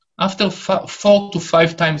back After 4 to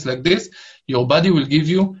 5 times like this, your body will give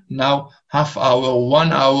you now half hour,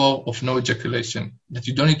 1 hour of no ejaculation, that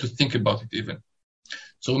you don't need to think about it even.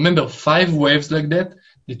 So remember, 5 waves like that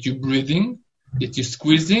you're breathing, that you're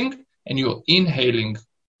squeezing, and you're inhaling.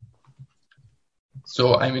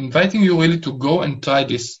 So I'm inviting you really to go and try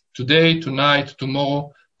this today, tonight,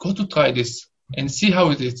 tomorrow. Go to try this and see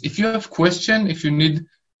how it is. If you have question, if you need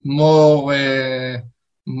more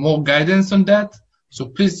guidance on that, so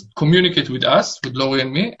please communicate with us, with Lori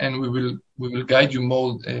and me, and we will guide you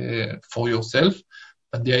more for yourself.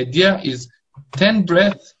 But the idea is 10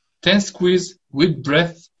 breath, 10 squeeze with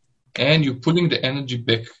breath, and you're pulling the energy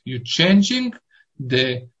back. You're changing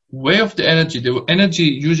the way of the energy. The energy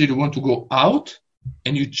usually want to go out,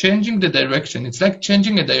 and you're changing the direction. It's like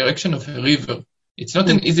changing a direction of a river. It's not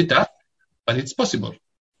an easy task, but it's possible.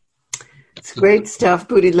 It's great stuff,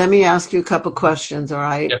 Budi. Let me ask you a couple questions, all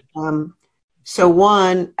right? Yep. So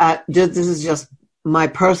one, this is just my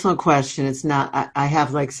personal question. It's not, I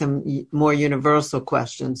have like some more universal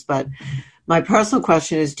questions, but my personal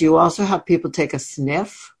question is, do you also have people take a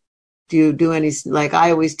sniff? Do you do any, like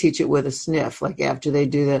I always teach it with a sniff, like after they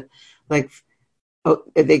do the, like,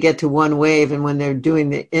 if they get to one wave and when they're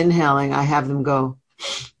doing the inhaling, I have them go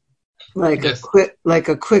like yes.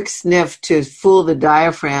 a quick sniff to fool the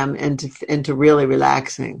diaphragm into really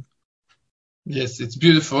relaxing. Yes, it's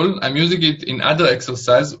beautiful. I'm using it in other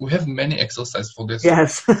exercises. We have many exercises for this.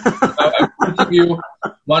 Yes. I'm teaching you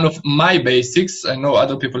one of my basics. I know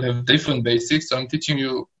other people have different basics, so I'm teaching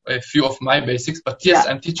you a few of my basics. But yes,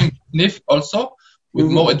 I'm teaching sniff also with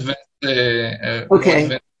more advanced, more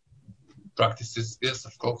advanced practices. Yes,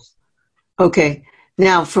 of course. Okay.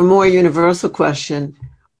 Now, for more universal question,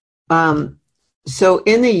 so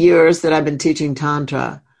in the years that I've been teaching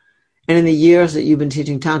Tantra, and in the years that you've been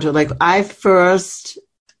teaching Tantra, like I first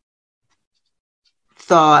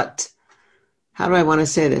thought, how do I want to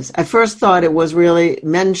say this? I first thought it was really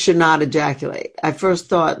men should not ejaculate. I first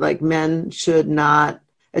thought like men should not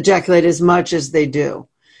ejaculate as much as they do.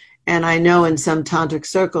 And I know in some tantric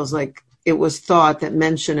circles, like it was thought that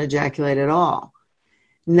men shouldn't ejaculate at all.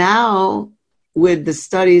 Now, with the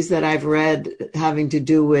studies that I've read having to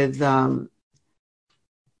do with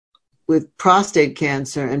prostate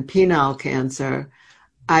cancer and penile cancer,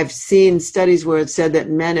 I've seen studies where it said that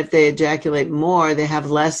men, if they ejaculate more, they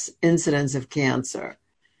have less incidence of cancer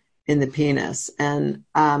in the penis. And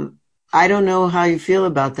I don't know how you feel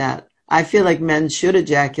about that. I feel like men should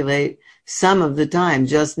ejaculate some of the time,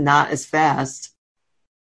 just not as fast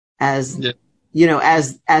as, you know,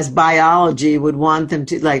 as biology would want them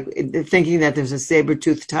to, like thinking that there's a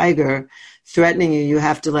saber-toothed tiger threatening you. You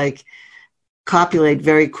have to like copulate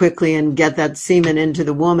very quickly and get that semen into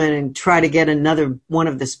the woman and try to get another one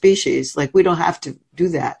of the species. Like we don't have to do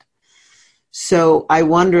that. So I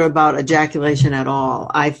wonder about ejaculation at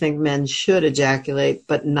all. I think men should ejaculate,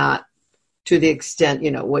 but not to the extent,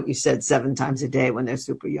 you know, what you said 7 times a day when they're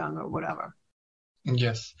super young or whatever.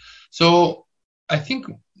 Yes. So I think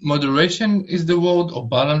moderation is the word, or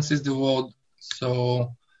balance is the word.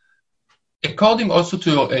 So according also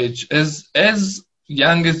to your age, as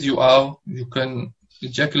young as you are, you can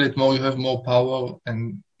ejaculate more, you have more power,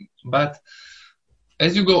 but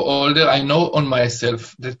as you go older, I know on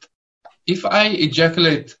myself that if I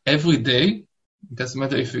ejaculate every day, it doesn't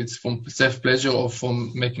matter if it's from self-pleasure or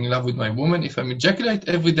from making love with my woman, if I ejaculate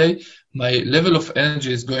every day, my level of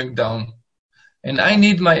energy is going down. And I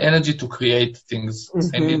need my energy to create things.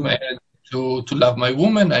 I need my energy to love my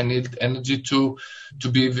woman. I need energy to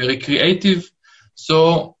be very creative.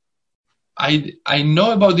 So I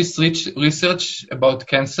know about this research about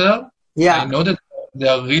cancer. Yeah. I know that they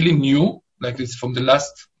are really new, like it's from the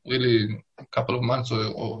last really couple of months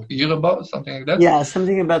or year about, something like that. Yeah,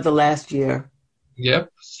 something about the last year.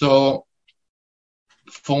 Yep. So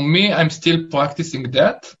for me, I'm still practicing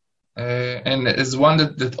that. And as one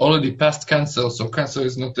that already passed cancer, so cancer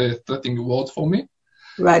is not a threatening word for me.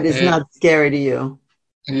 Right, it's not scary to you.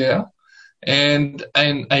 Yeah. And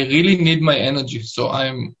I really need my energy. So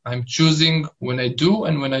I'm choosing when I do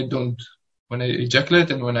and when I don't, when I ejaculate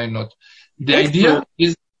and when I not. The idea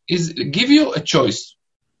is give you a choice.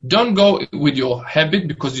 Don't go with your habit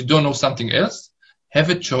because you don't know something else. Have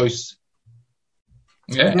a choice.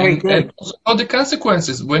 Yeah. And also know the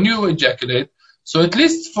consequences when you ejaculate. So at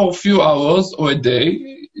least for a few hours or a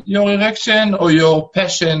day, your erection or your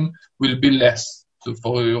passion will be less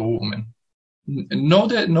for your woman. Know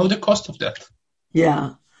the cost of that.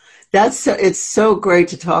 Yeah, it's so great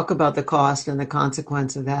to talk about the cost and the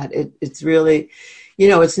consequence of that. It's really, you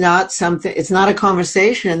know, it's not a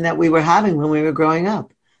conversation that we were having when we were growing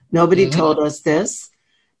up. Nobody told us this.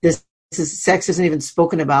 This sex isn't even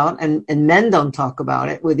spoken about, and men don't talk about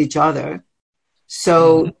it with each other.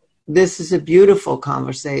 So this is a beautiful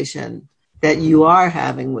conversation that you are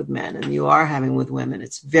having with men and you are having with women.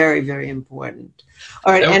 It's very, very important.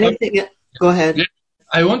 All right, anything? Go ahead.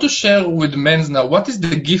 I want to share with men now, what is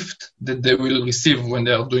the gift that they will receive when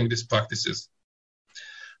they are doing these practices?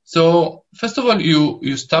 So, first of all,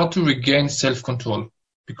 you start to regain self-control,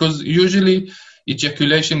 because usually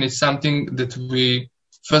ejaculation is something that we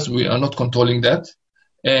are not controlling that,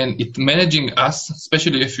 and it's managing us,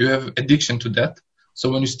 especially if you have addiction to that.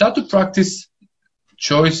 So when you start to practice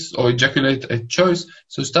choice or ejaculate a choice,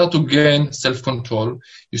 so you start to gain self-control.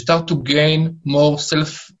 You start to gain more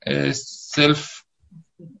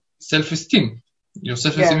self-esteem. Your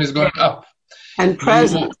self-esteem is going up. And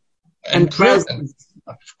presence. And presence.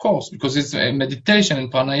 Of course, because it's a meditation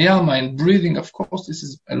and pranayama and breathing. Of course, this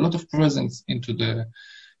is a lot of presence into the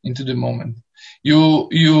moment. You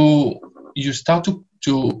start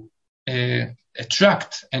to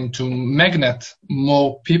attract and to magnet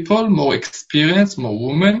more people, more experience, more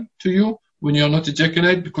women to you when you're not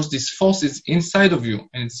ejaculate, because this force is inside of you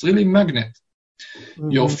and it's really magnet.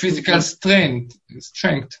 Your physical strength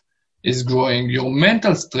is growing. Your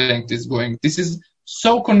mental strength is growing. This is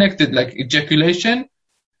so connected, like ejaculation.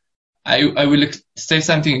 I will say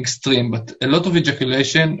something extreme, but a lot of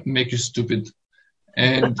ejaculation make you stupid.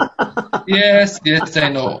 And yes, I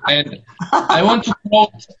know. And I want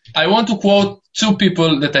to quote two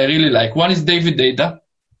people that I really like. One is David Deida,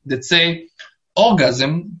 that say,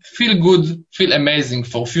 orgasm, feel good, feel amazing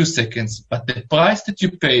for a few seconds, but the price that you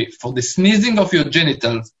pay for the sneezing of your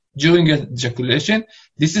genitals during ejaculation,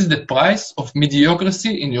 this is the price of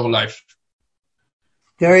mediocrity in your life.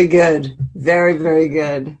 Very good. Very, very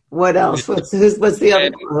good. What else? What's the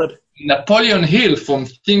other quote? Napoleon Hill from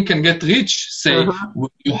Think and Get Rich say, when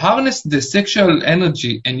you harness the sexual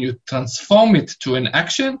energy and you transform it to an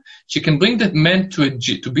action, she can bring that man to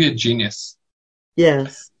be a genius.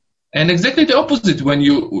 Yes. And exactly the opposite, when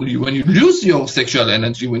you lose your sexual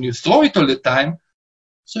energy, when you throw it all the time,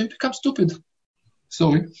 so you become stupid.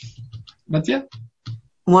 Sorry. But yeah.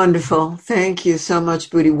 Wonderful. Thank you so much,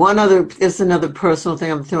 Booty. There's another personal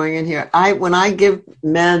thing I'm throwing in here. When I give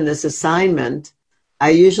men this assignment,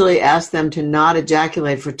 I usually ask them to not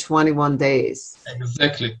ejaculate for 21 days.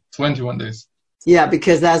 Exactly. 21 days. Yeah,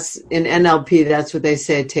 because that's in NLP, that's what they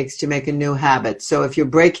say it takes to make a new habit. So if you're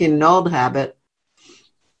breaking an old habit,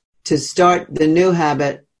 to start the new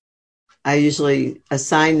habit, I usually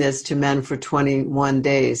assign this to men for 21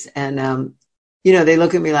 days. And, they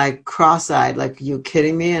look at me like cross-eyed, like, you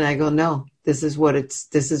kidding me? And I go, no, this is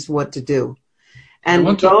what to do.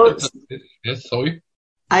 And yes, sorry.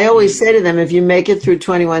 I always say to them, if you make it through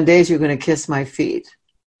 21 days, you're going to kiss my feet.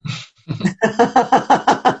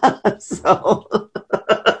 So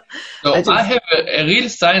I have a real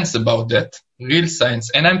science about that, real science.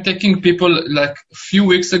 And I'm taking people, like a few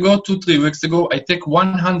weeks ago, 2-3 weeks ago, I take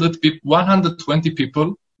 120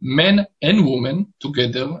 people, men and women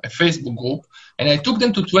together, a Facebook group, and I took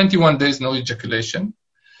them to 21 days no ejaculation.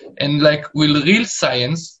 And with real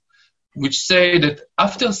science, which say that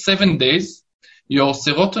after 7 days, your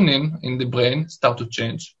serotonin in the brain start to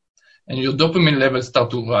change and your dopamine levels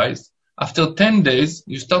start to rise. After 10 days,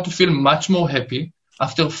 you start to feel much more happy.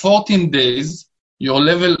 After 14 days, your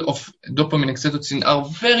level of dopamine and oxytocin are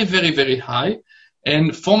very, very, very high.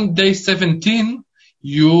 And from day 17,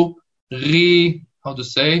 you rejuvenate?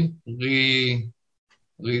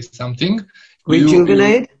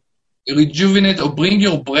 You rejuvenate or bring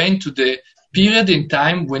your brain to the period in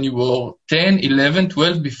time when you were 10, 11,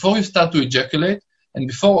 12, before you start to ejaculate and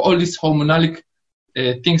before all these hormonal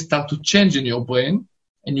things start to change in your brain,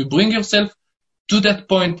 and you bring yourself to that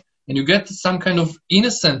point and you get some kind of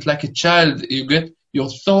innocent, like a child. You get your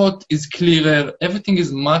thought is clearer. Everything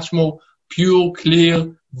is much more pure,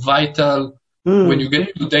 clear, vital when you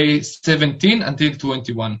get to day 17 until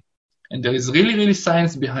 21. And there is really, really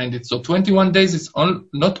science behind it. So 21 days is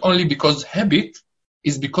not only because habit,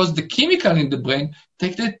 is because the chemical in the brain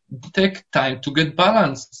take time to get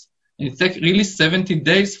balanced. And it takes really 70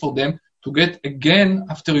 days for them to get again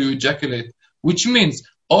after you ejaculate, which means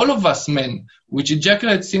all of us men, which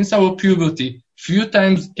ejaculate since our puberty few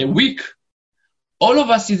times a week, all of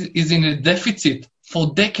us is in a deficit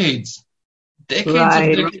for decades. Right.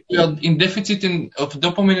 Of decades we are in deficit of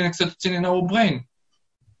dopamine and oxytocin in our brain.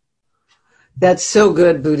 That's so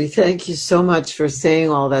good, Booty. Thank you so much for saying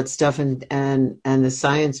all that stuff and the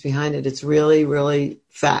science behind it. It's really, really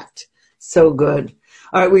fact. So good.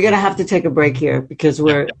 All right, we're going to have to take a break here because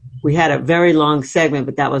we had a very long segment,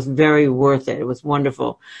 but that was very worth it. It was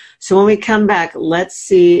wonderful. So when we come back, let's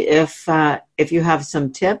see if you have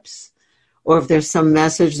some tips or if there's some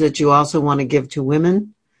message that you also want to give to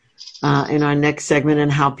women in our next segment,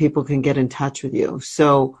 and how people can get in touch with you.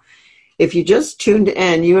 So if you just tuned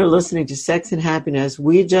in, you are listening to Sex and Happiness.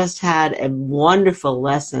 We just had a wonderful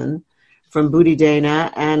lesson from Booty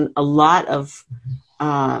Dana and a lot of,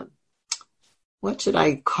 what should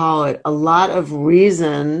I call it? A lot of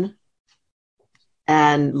reason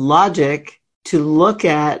and logic to look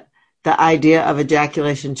at the idea of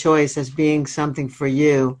ejaculation choice as being something for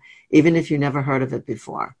you, even if you never heard of it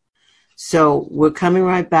before. So we're coming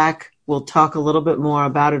right back. We'll talk a little bit more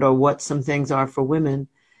about it, or what some things are for women,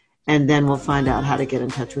 and then we'll find out how to get in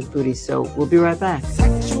touch with Booty. So we'll be right back.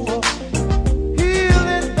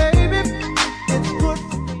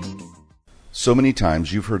 So many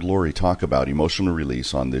times you've heard Lori talk about emotional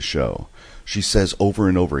release on this show. She says over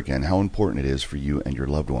and over again how important it is for you and your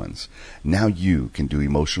loved ones. Now you can do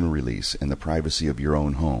emotional release in the privacy of your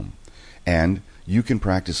own home. And you can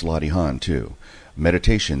practice Lottie Han too,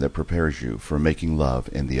 meditation that prepares you for making love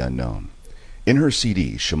in the unknown. In her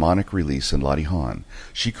CD, Shamanic Release and Lottie Han,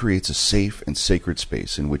 she creates a safe and sacred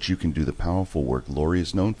space in which you can do the powerful work Lori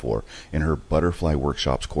is known for in her Butterfly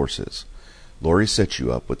Workshops courses. Lori sets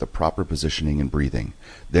you up with the proper positioning and breathing.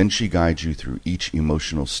 Then she guides you through each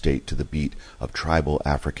emotional state to the beat of tribal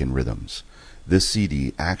African rhythms. This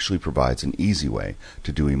CD actually provides an easy way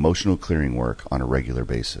to do emotional clearing work on a regular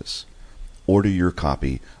basis. Order your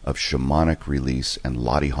copy of Shamanic Release and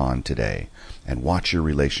Lottie Han today and watch your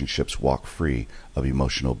relationships walk free of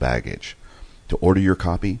emotional baggage. To order your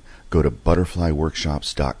copy, go to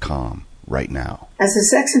butterflyworkshops.com right now. As a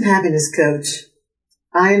sex and happiness coach,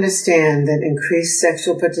 I understand that increased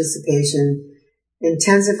sexual participation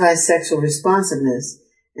intensifies sexual responsiveness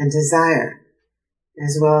and desire,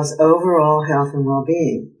 as well as overall health and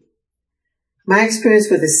well-being. My experience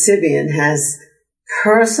with the Sybian has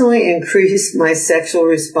personally increased my sexual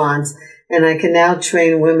response, and I can now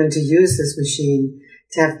train women to use this machine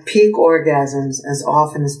to have peak orgasms as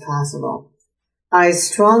often as possible. I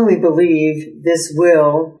strongly believe this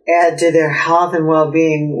will add to their health and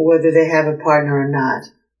well-being whether they have a partner or not.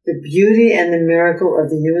 The beauty and the miracle of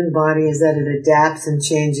the human body is that it adapts and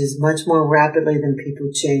changes much more rapidly than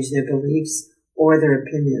people change their beliefs or their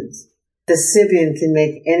opinions. The Sybian can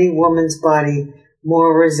make any woman's body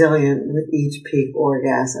more resilient with each peak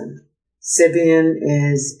orgasm. Sybian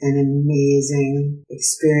is an amazing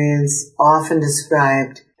experience, often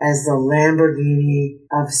described as the Lamborghini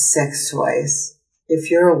of sex toys. If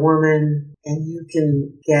you're a woman and you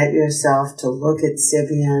can get yourself to look at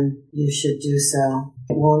Sybian, you should do so.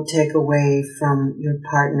 It won't take away from your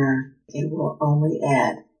partner. It will only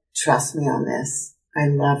add. Trust me on this. I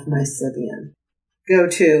love my Sybian. Go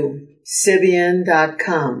to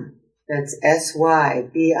Sybian.com. That's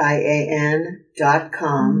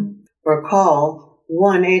SYBIAN.com, or call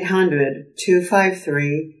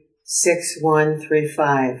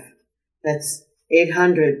 1-800-253-6135. That's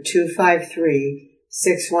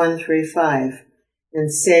 800-253-6135,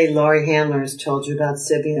 and say Lori Handlers told you about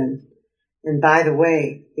Sybian. And by the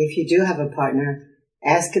way, if you do have a partner,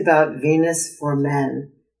 ask about Venus for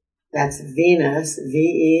Men. That's Venus,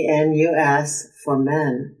 VENUS, for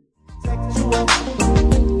men.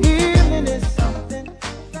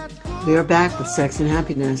 We are back with Sex and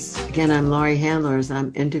Happiness. Again, I'm Lori Handlers.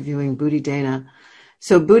 I'm interviewing Booty Dana.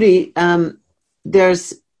 So Booty, there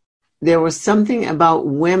was something about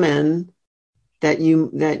women that you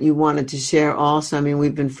wanted to share also. I mean,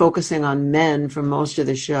 we've been focusing on men for most of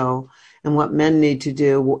the show and what men need to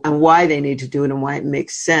do and why they need to do it and why it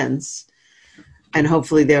makes sense. And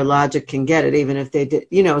hopefully their logic can get it, even if they did.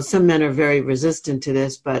 You know, some men are very resistant to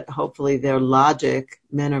this, but hopefully their logic,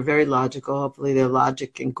 men are very logical. Hopefully their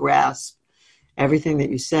logic can grasp everything that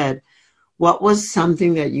you said. What was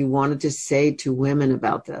something that you wanted to say to women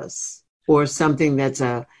about this, or something that's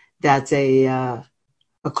a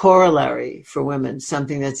corollary for women,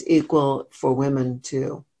 something that's equal for women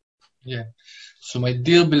too? Yeah. So my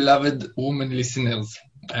dear beloved women listeners,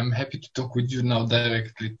 I'm happy to talk with you now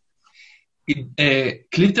directly.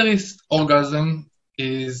 Clitoris orgasm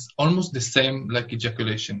is almost the same like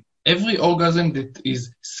ejaculation. Every orgasm that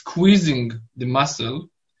is squeezing the muscle,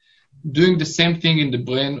 doing the same thing in the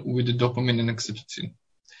brain with the dopamine and oxytocin.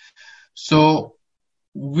 So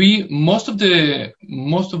most of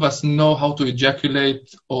us know how to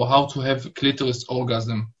ejaculate or how to have clitoris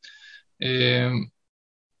orgasm.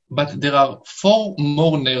 But there are 4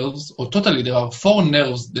 more nerves, or totally there are 4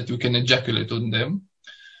 nerves that we can ejaculate on them.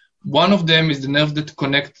 One of them is the nerve that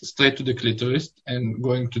connects straight to the clitoris and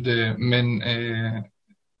going to the main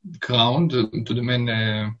crown, to the main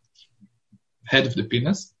head of the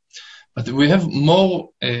penis. But we have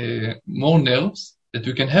more nerves that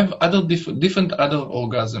we can have other different other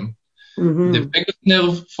orgasm. Mm-hmm. The vagus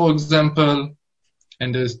nerve, for example,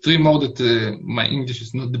 and there's 3 more that my English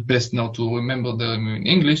is not the best now to remember them in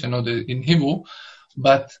English. I know that in Hebrew,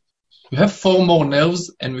 but we have 4 more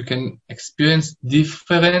nerves, and we can experience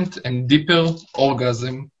different and deeper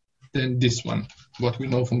orgasm than this one, what we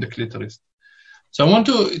know from the clitoris. So I want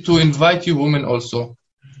to invite you women also,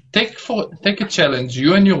 take a challenge,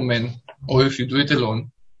 you and your man, or if you do it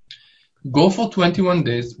alone, go for 21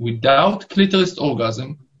 days without clitoris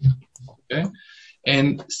orgasm, okay,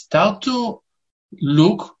 and start to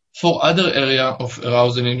look for other area of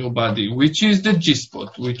arousal in your body, which is the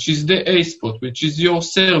G-spot, which is the A-spot, which is your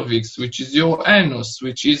cervix, which is your anus,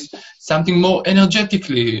 which is something more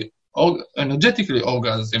energetically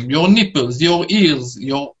orgasm, your nipples, your ears,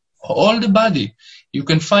 your all the body. You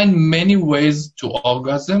can find many ways to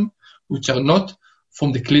orgasm, which are not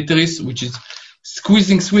from the clitoris, which is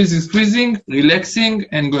squeezing, relaxing,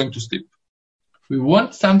 and going to sleep. We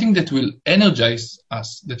want something that will energize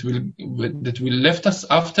us, that will left us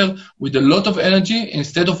after with a lot of energy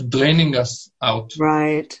instead of draining us out.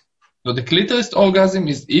 Right. So the clitoris orgasm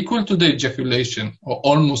is equal to the ejaculation, or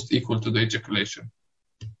almost equal to the ejaculation.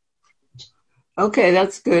 Okay,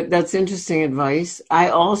 that's good. That's interesting advice. I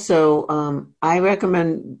also, I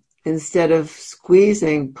recommend instead of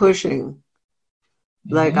squeezing, pushing.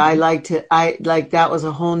 Like that was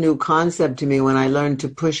a whole new concept to me when I learned to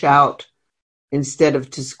push out instead of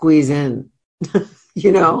to squeeze in,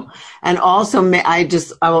 you know, and also I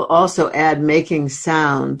will also add making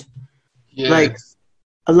sound. Yes. Like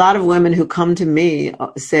a lot of women who come to me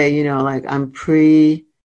say, you know, like I'm pre-orgasmic.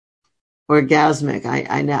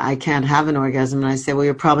 I can't have an orgasm. And I say, well,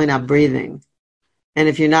 you're probably not breathing. And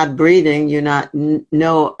if you're not breathing,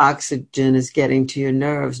 no oxygen is getting to your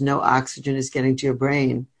nerves. No oxygen is getting to your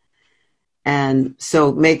brain. And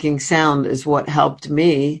so making sound is what helped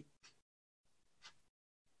me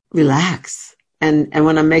relax. And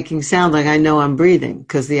when I'm making sound, like I know I'm breathing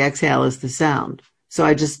because the exhale is the sound. So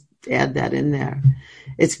I just add that in there.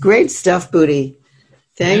 It's great stuff, Booty.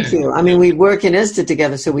 Thank you. I mean, we work in ISTA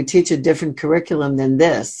together, so we teach a different curriculum than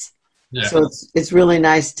this. Yeah. So it's really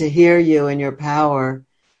nice to hear you and your power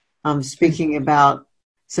speaking about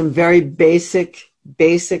some very basic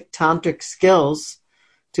tantric skills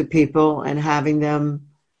to people and having them,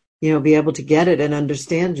 you know, be able to get it and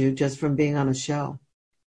understand you just from being on a show.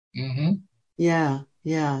 Mm-hmm. Yeah.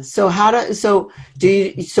 So so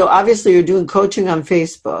obviously you're doing coaching on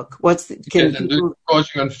Facebook. I'm doing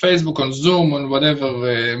coaching on Facebook, on Zoom, on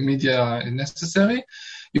whatever media necessary.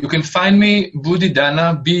 You can find me, Buddy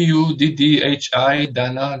Dana, Buddhi,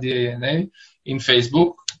 Dana, Dana, in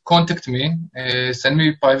Facebook. Contact me, send me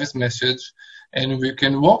a private message, and we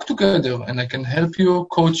can work together, and I can help you,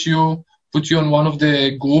 coach you, put you on one of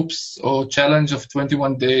the groups or challenge of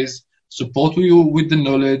 21 days, support you with the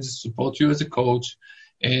knowledge, support you as a coach,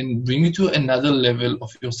 and bring you to another level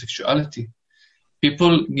of your sexuality.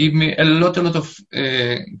 People give me a lot of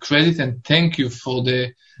credit and thank you for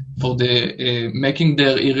the making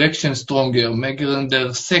their erection stronger, making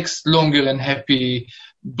their sex longer and happy,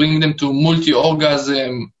 bring them to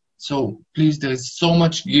multi-orgasm. So please, there is so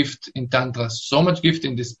much gift in Tantra, so much gift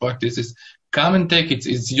in these practices. Come and take it.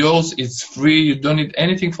 It's yours. It's free. You don't need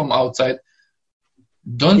anything from outside.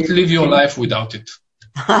 Don't live your life without it.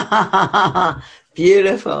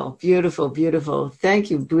 Beautiful, beautiful, beautiful.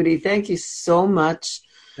 Thank you, Booty. Thank you so much.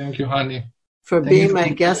 Thank you, honey. For being my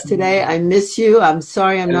guest today. I miss you. I'm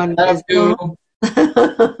sorry I'm not in Israel.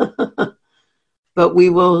 But we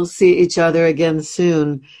will see each other again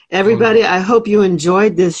soon. Everybody, I hope you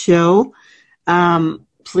enjoyed this show.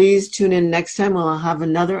 Please tune in next time. We'll have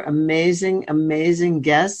another amazing, amazing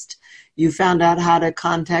guest. You found out how to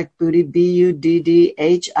contact Booty,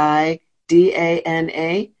 BUDDHIDANA,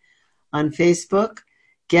 on Facebook.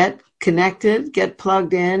 Get connected, get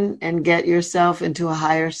plugged in, and get yourself into a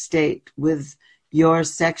higher state with your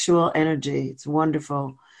sexual energy. It's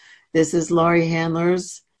wonderful. This is Laurie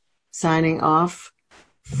Handlers signing off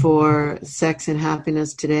for Sex and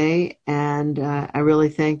Happiness today, and I really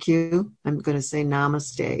thank you. I'm going to say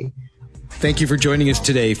namaste. Thank you for joining us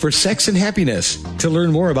today for Sex and Happiness. To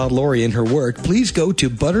learn more about Laurie and her work, please go to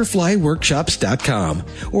butterflyworkshops.com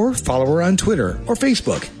or follow her on Twitter or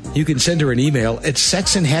Facebook. You can send her an email at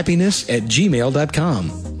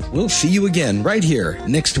sexandhappiness@gmail.com. We'll see you again right here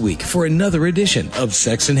next week for another edition of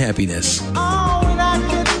Sex and Happiness.